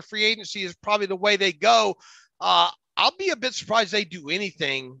understand the free agency is probably the way they go. I'll be a bit surprised they do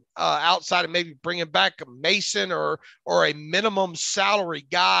anything outside of maybe bringing back a Mason or a minimum salary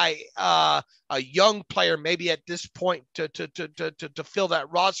guy, a young player maybe at this point to fill that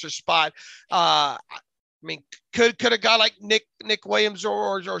roster spot. I mean, could a guy like Nick Williams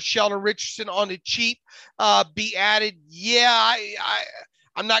or Sheldon Richardson on the cheap be added? Yeah,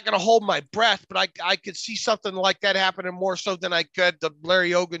 I'm not going to hold my breath, but I could see something like that happening more so than I could the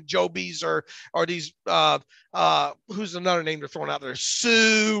Larry Ogunjobis or these who's another name they're throwing out there,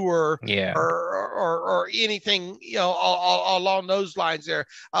 Sue or anything along those lines there.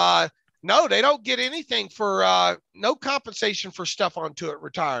 No, they don't get anything for no compensation for Stephon Tuitt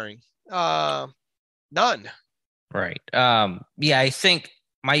retiring. None. Right. Yeah, I think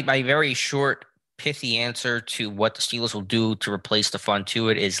my very short, pithy answer to what the Steelers will do to replace Stephon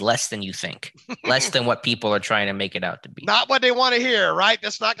Tuitt is less than you think, less than what people are trying to make it out to be. Not what they want to hear, right?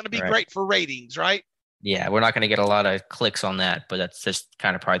 That's not going to be great for ratings, right? Yeah, we're not going to get a lot of clicks on that, but that's just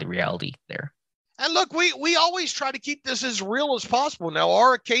kind of probably the reality there. And look, we always try to keep this as real as possible. Now,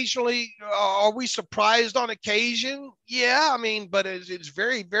 are we surprised on occasion? Yeah, I mean, but it's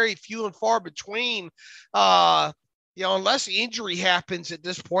very, very few and far between. Unless injury happens at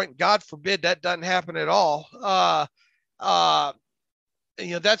this point, God forbid that doesn't happen at all. That's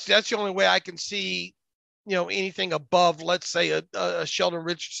the only way I can see anything above, let's say, a Sheldon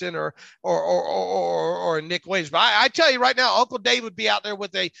Richardson or a Nick Williams. But I tell you right now, Uncle Dave would be out there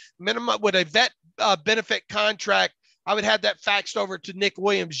with a vet benefit contract. I would have that faxed over to Nick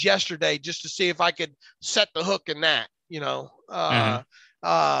Williams yesterday just to see if I could set the hook in that,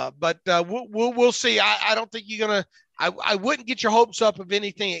 but we'll see. I don't think you're going to, I wouldn't get your hopes up of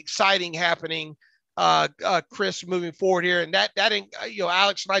anything exciting happening, Chris, moving forward here. And that,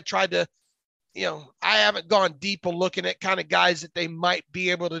 Alex and I tried to, I haven't gone deep on looking at kind of guys that they might be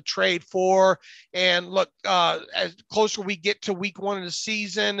able to trade for. And look, as closer we get to week 1 of the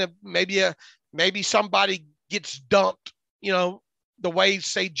season, maybe somebody gets dumped, the way,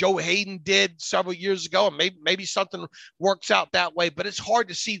 say, Joe Hayden did several years ago, and maybe something works out that way. But it's hard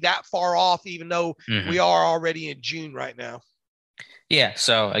to see that far off, even though we are already in June right now. Yeah.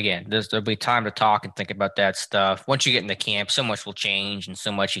 So again, there'll be time to talk and think about that stuff. Once you get in the camp, so much will change, and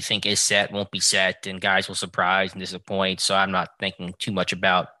so much you think is set won't be set, and guys will surprise and disappoint. So I'm not thinking too much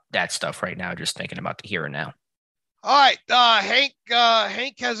about that stuff right now. Just thinking about the here and now. All right. Hank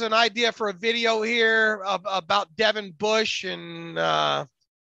has an idea for a video here about Devin Bush, and I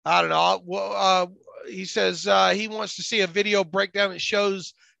don't know. He says he wants to see a video breakdown that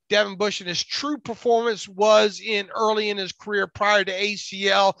shows Devin Bush and his true performance was early in his career prior to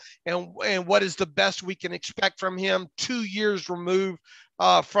ACL, and what is the best we can expect from him 2 years removed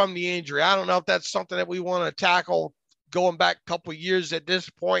from the injury. I don't know if that's something that we want to tackle going back a couple of years at this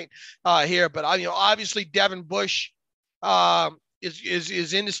point here, but obviously Devin Bush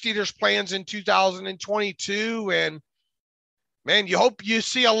is in the Steelers' plans in 2022, and man, you hope you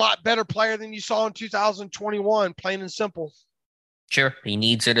see a lot better player than you saw in 2021, plain and simple. Sure. He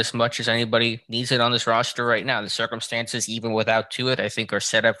needs it as much as anybody needs it on this roster right now. The circumstances, even without Tuitt, I think are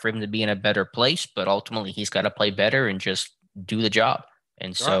set up for him to be in a better place, but ultimately he's got to play better and just do the job.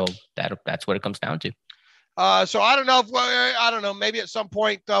 And so that's what it comes down to. So I don't know. Maybe at some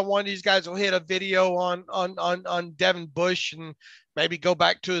point one of these guys will hit a video on Devin Bush and maybe go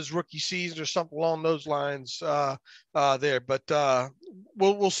back to his rookie season or something along those lines there. But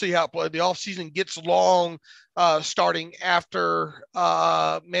we'll see how the offseason gets long, starting after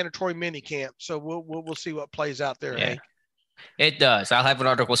mandatory minicamp. So we'll see what plays out there. Yeah. Hank. It does. I'll have an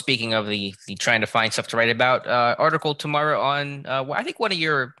article, speaking of the trying to find stuff to write about, article tomorrow on, I think one of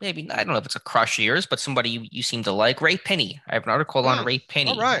your, maybe, I don't know if it's a crush of yours, but somebody you seem to like, Ray Penny. I have an article on Ray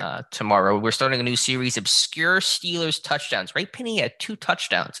Penny tomorrow. We're starting a new series, Obscure Steelers Touchdowns. Ray Penny had 2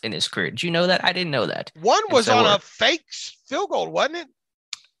 touchdowns in his career. Did you know that? I didn't know that. One was on a fake field goal, wasn't it?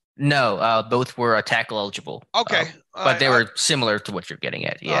 No, both were tackle eligible. Okay. But they were similar to what you're getting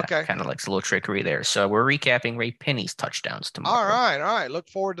at. Yeah, okay. Kind of like a little trickery there. So we're recapping Ray Penny's touchdowns tomorrow. All right. Look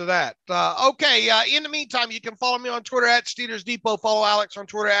forward to that. In the meantime, you can follow me on Twitter at Steelers Depot. Follow Alex on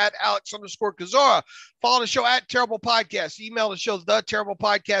Twitter at Alex_Kozora. Follow the show at Terrible Podcast. Email the show,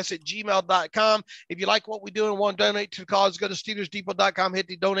 theterriblepodcast@gmail.com. If you like what we do and want to donate to the cause, go to SteelersDepot.com, hit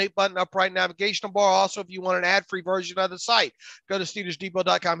the donate button, upright navigational bar. Also, if you want an ad-free version of the site, go to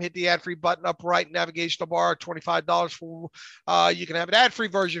SteelersDepot.com, hit the ad-free button, upright navigational bar, $25 for, you can have an ad-free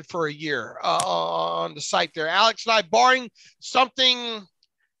version for a year on the site there. Alex and I, barring something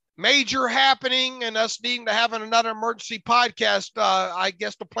major happening and us needing to have another emergency podcast, I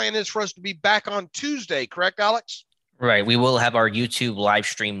guess the plan is for us to be back on Tuesday, correct, Alex? Right. We will have our YouTube live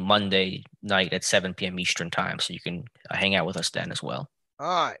stream Monday night at 7 p.m. Eastern time, so you can hang out with us then as well.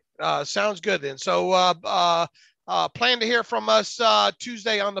 All right. Sounds good then. So plan to hear from us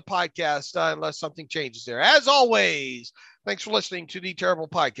Tuesday on the podcast unless something changes there. As always, thanks for listening to the Terrible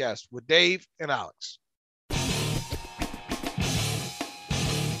Podcast with Dave and Alex.